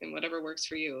do it, and whatever works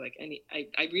for you. Like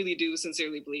I really do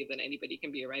sincerely believe that anybody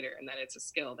can be a writer, and that it's a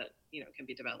skill that, can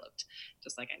be developed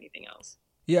just like anything else.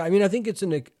 Yeah. I mean, I think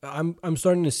I'm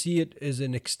starting to see it as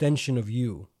an extension of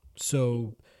you.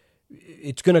 So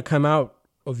it's going to come out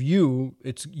of you.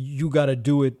 You got to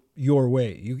do it your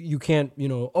way. You can't,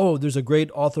 there's a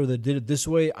great author that did it this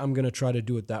way, I'm going to try to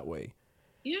do it that way.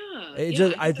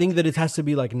 Yeah. I think that it has to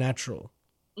be like natural.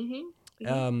 Mm-hmm.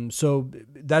 Mm-hmm. So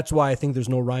that's why I think there's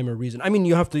no rhyme or reason. I mean,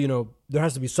 you have to, there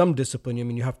has to be some discipline. I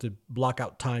mean, you have to block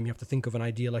out time. You have to think of an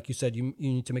idea. Like you said, you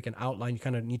need to make an outline. You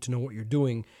kind of need to know what you're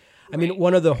doing. I mean,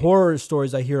 one of the horror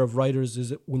stories I hear of writers is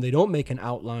that when they don't make an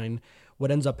outline,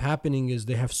 what ends up happening is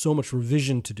they have so much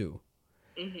revision to do.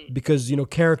 Mm-hmm. Because,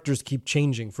 characters keep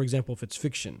changing, for example, if it's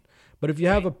fiction. But if you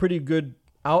have a pretty good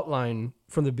outline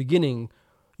from the beginning,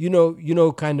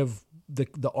 kind of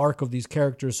the arc of these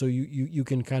characters, so you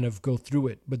can kind of go through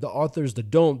it. But the authors that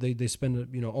don't, they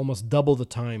spend, almost double the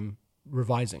time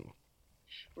revising.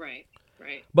 Right.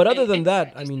 But other than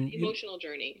that, I mean... emotional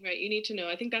journey, right? You need to know,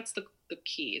 I think that's the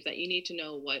key, is that you need to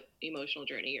know what emotional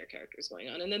journey your character is going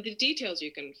on. And then the details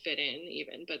you can fit in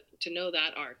even, but to know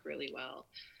that arc really well.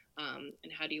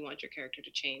 And how do you want your character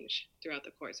to change throughout the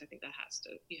course? I think that has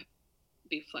to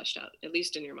be fleshed out, at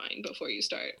least in your mind, before you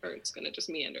start, or it's going to just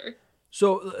meander.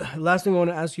 So last thing I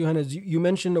want to ask you, Hannah, is you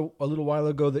mentioned a little while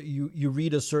ago that you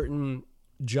read a certain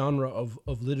genre of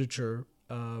literature.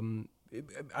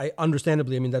 I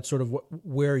understandably, I mean, that's sort of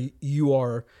where you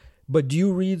are. But do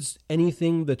you read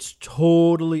anything that's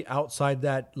totally outside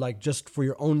that, like just for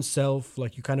your own self?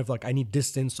 Like you kind of like, I need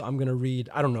distance, so I'm going to read,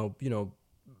 I don't know,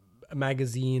 a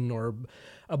magazine or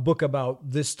a book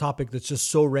about this topic that's just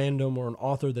so random, or an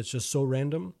author that's just so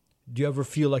random? Do you ever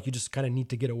feel like you just kind of need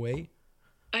to get away?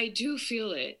 I do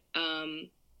feel it.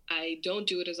 I don't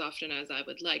do it as often as I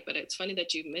would like, but it's funny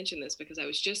that you mentioned this, because I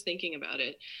was just thinking about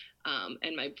it.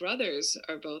 And my brothers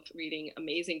are both reading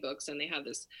amazing books, and they have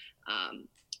this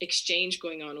exchange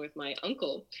going on with my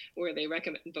uncle where they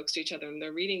recommend books to each other, and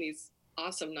they're reading these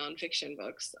awesome nonfiction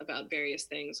books about various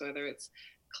things, whether it's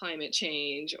climate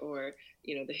change or,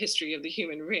 the history of the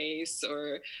human race,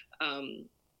 or,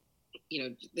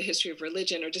 the history of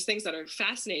religion, or just things that are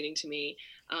fascinating to me.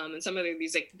 And some of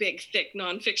these like big, thick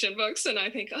nonfiction books. And I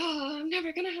think, I'm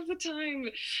never going to have the time,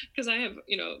 because I have,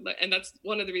 and that's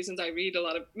one of the reasons I read a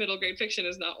lot of middle grade fiction,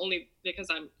 is not only because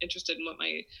I'm interested in what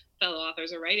my fellow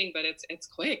authors are writing, but it's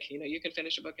quick. You can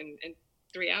finish a book in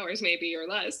 3 hours maybe, or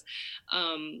less.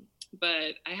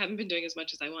 But I haven't been doing as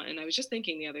much as I want. And I was just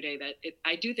thinking the other day that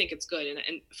I do think it's good.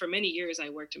 And for many years, I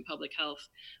worked in public health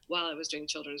while I was doing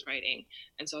children's writing.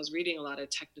 And so I was reading a lot of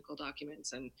technical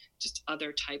documents and just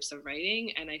other types of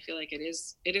writing. And I feel like it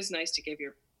is nice to give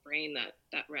your brain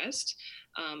that rest.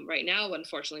 Right now,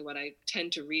 unfortunately, what I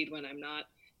tend to read when I'm not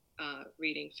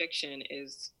reading fiction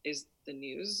is the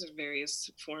news, various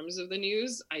forms of the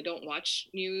news. I don't watch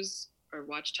news or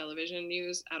watch television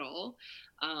news at all.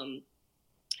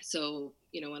 So,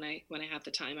 when I have the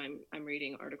time, I'm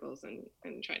reading articles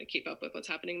and trying to keep up with what's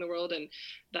happening in the world, and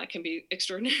that can be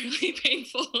extraordinarily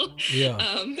painful.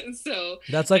 Yeah. So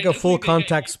that's like a full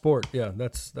contact sport. Yeah,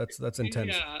 that's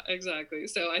intense. Yeah, exactly.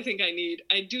 So I think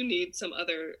I do need some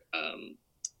other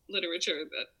literature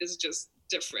that is just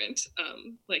different.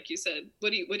 Like you said,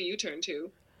 what do you turn to?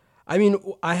 I mean,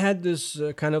 I had this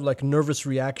kind of like nervous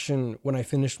reaction when I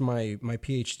finished my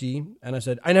PhD, and I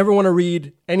said, I never want to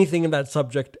read anything in that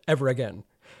subject ever again.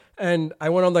 And I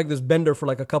went on like this bender for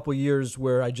like a couple of years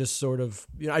where I just sort of,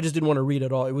 I just didn't want to read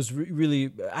at all. It was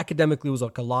really, academically, it was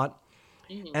like a lot.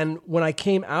 Mm-hmm. And when I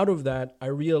came out of that, I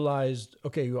realized,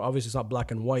 okay, obviously it's not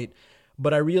black and white,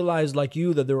 but I realized like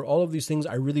you that there were all of these things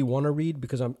I really want to read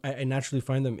because I naturally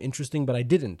find them interesting, but I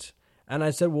didn't. And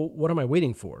I said, well, what am I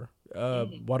waiting for?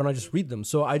 Why don't I just read them?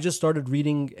 So I just started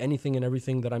reading anything and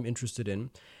everything that I'm interested in.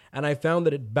 And I found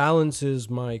that it balances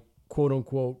my quote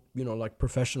unquote, like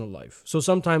professional life. So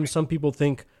sometimes some people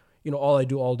think, all I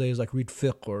do all day is like read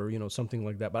fiqh or, something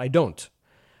like that. But I don't.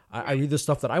 I read the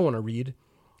stuff that I want to read.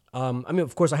 I mean,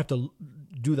 of course, I have to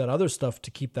do that other stuff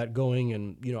to keep that going.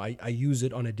 And, I use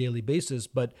it on a daily basis.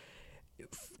 But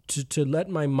to let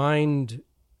my mind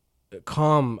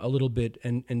calm a little bit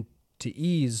and to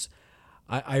ease,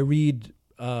 I read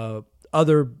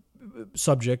other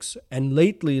subjects. And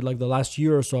lately, like the last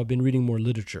year or so, I've been reading more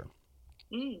literature.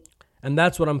 And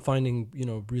that's what I'm finding,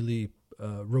 really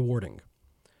rewarding.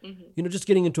 Just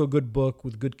getting into a good book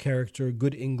with good character,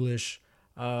 good English.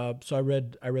 So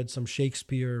I read some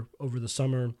Shakespeare over the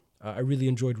summer. I really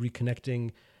enjoyed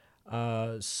reconnecting.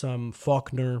 Some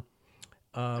Faulkner.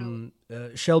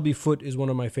 Shelby Foote is one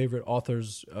of my favorite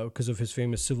authors because of his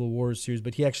famous Civil War series,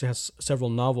 but he actually has several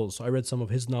novels. So I read some of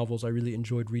his novels. I really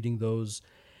enjoyed reading those.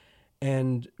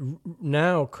 And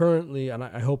now, currently, and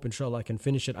I hope, inshallah, I can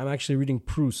finish it, I'm actually reading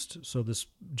Proust, so this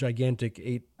gigantic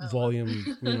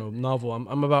 8-volume novel.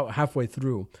 I'm about halfway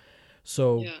through.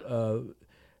 So,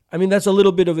 I mean, that's a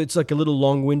little bit of, it's like a little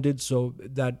long-winded, so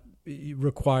that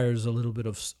requires a little bit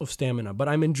of stamina. But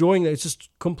I'm enjoying that. It's just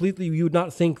completely, you would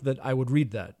not think that I would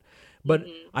read that. But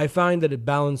I find that it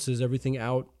balances everything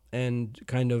out and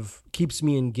kind of keeps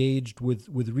me engaged with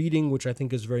reading, which I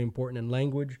think is very important in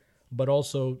language, but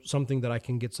also something that I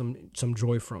can get some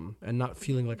joy from and not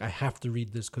feeling like I have to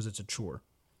read this because it's a chore.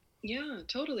 Yeah,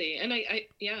 totally. And I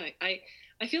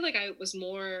feel like I was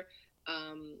more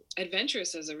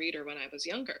adventurous as a reader when I was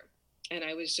younger, and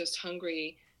I was just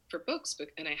hungry for books,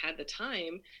 and I had the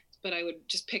time, but I would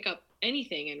just pick up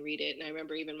anything and read it. And I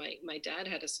remember even my dad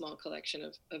had a small collection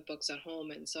of books at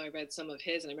home, and so I read some of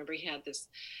his, and I remember he had this,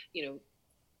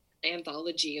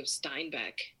 anthology of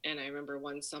Steinbeck, and I remember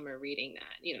one summer reading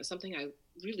that, something I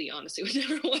really honestly would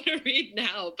never want to read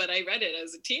now, but I read it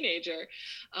as a teenager,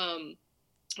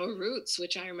 or Roots,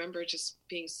 which I remember just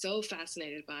being so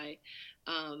fascinated by,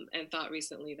 and thought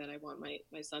recently that I want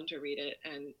my son to read it,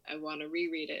 and I want to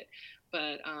reread it.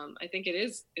 But I think it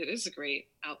is a great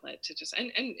outlet to just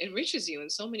and enriches you in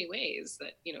so many ways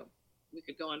that we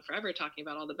could go on forever talking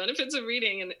about all the benefits of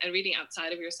reading and reading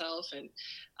outside of yourself, and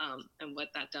what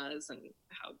that does, and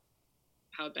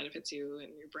how it benefits you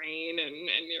and your brain and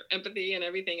your empathy and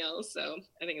everything else. So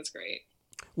I think it's great.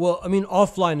 Well, I mean,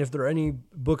 offline, if there are any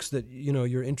books that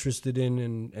you're interested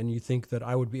in and you think that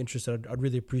I would be interested, I'd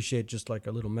really appreciate just like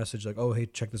a little message, like, oh, hey,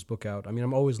 check this book out. I mean,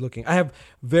 I'm always looking. I have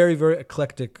very, very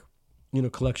eclectic,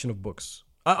 collection of books.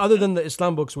 Other than the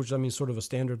Islam books, which I mean, sort of a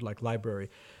standard like library.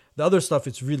 The other stuff,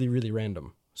 it's really, really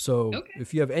random. So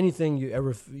if you have anything you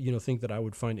ever, think that I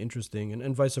would find interesting,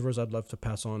 and vice versa, I'd love to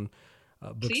pass on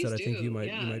books Please that I do. think you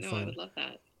might find. I would love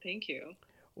that. Thank you.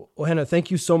 Well, Hannah,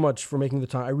 thank you so much for making the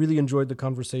time. I really enjoyed the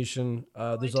converation.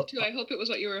 I did too. I hope it was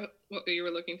what you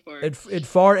were looking for. It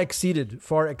far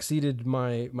exceeded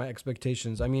my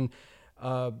expectations. I mean,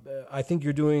 I think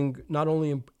you're doing not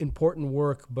only important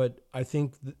work, but I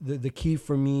think the key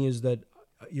for me is that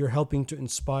you're helping to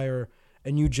inspire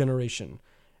a new generation.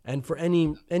 And for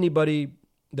anybody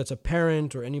that's a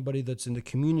parent or anybody that's in the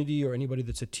community or anybody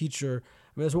that's a teacher,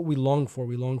 I mean, that's what we long for.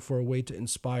 We long for a way to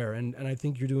inspire. And I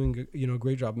think you're doing, a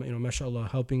great job, mashallah,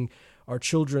 helping our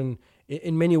children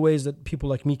in many ways that people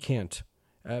like me can't,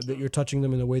 that you're touching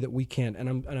them in a way that we can't.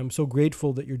 And I'm so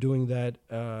grateful that you're doing that.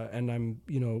 And I'm,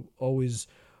 always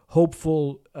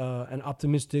hopeful and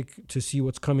optimistic to see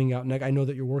what's coming out next. I know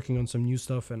that you're working on some new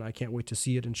stuff, and I can't wait to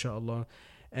see it, inshallah.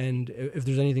 And if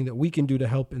there's anything that we can do to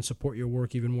help and support your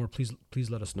work even more, please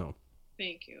let us know.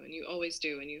 Thank you. And you always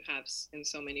do, and you have in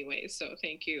so many ways. So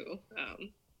thank you.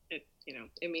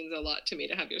 It means a lot to me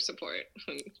to have your support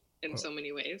in so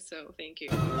many ways. So thank you.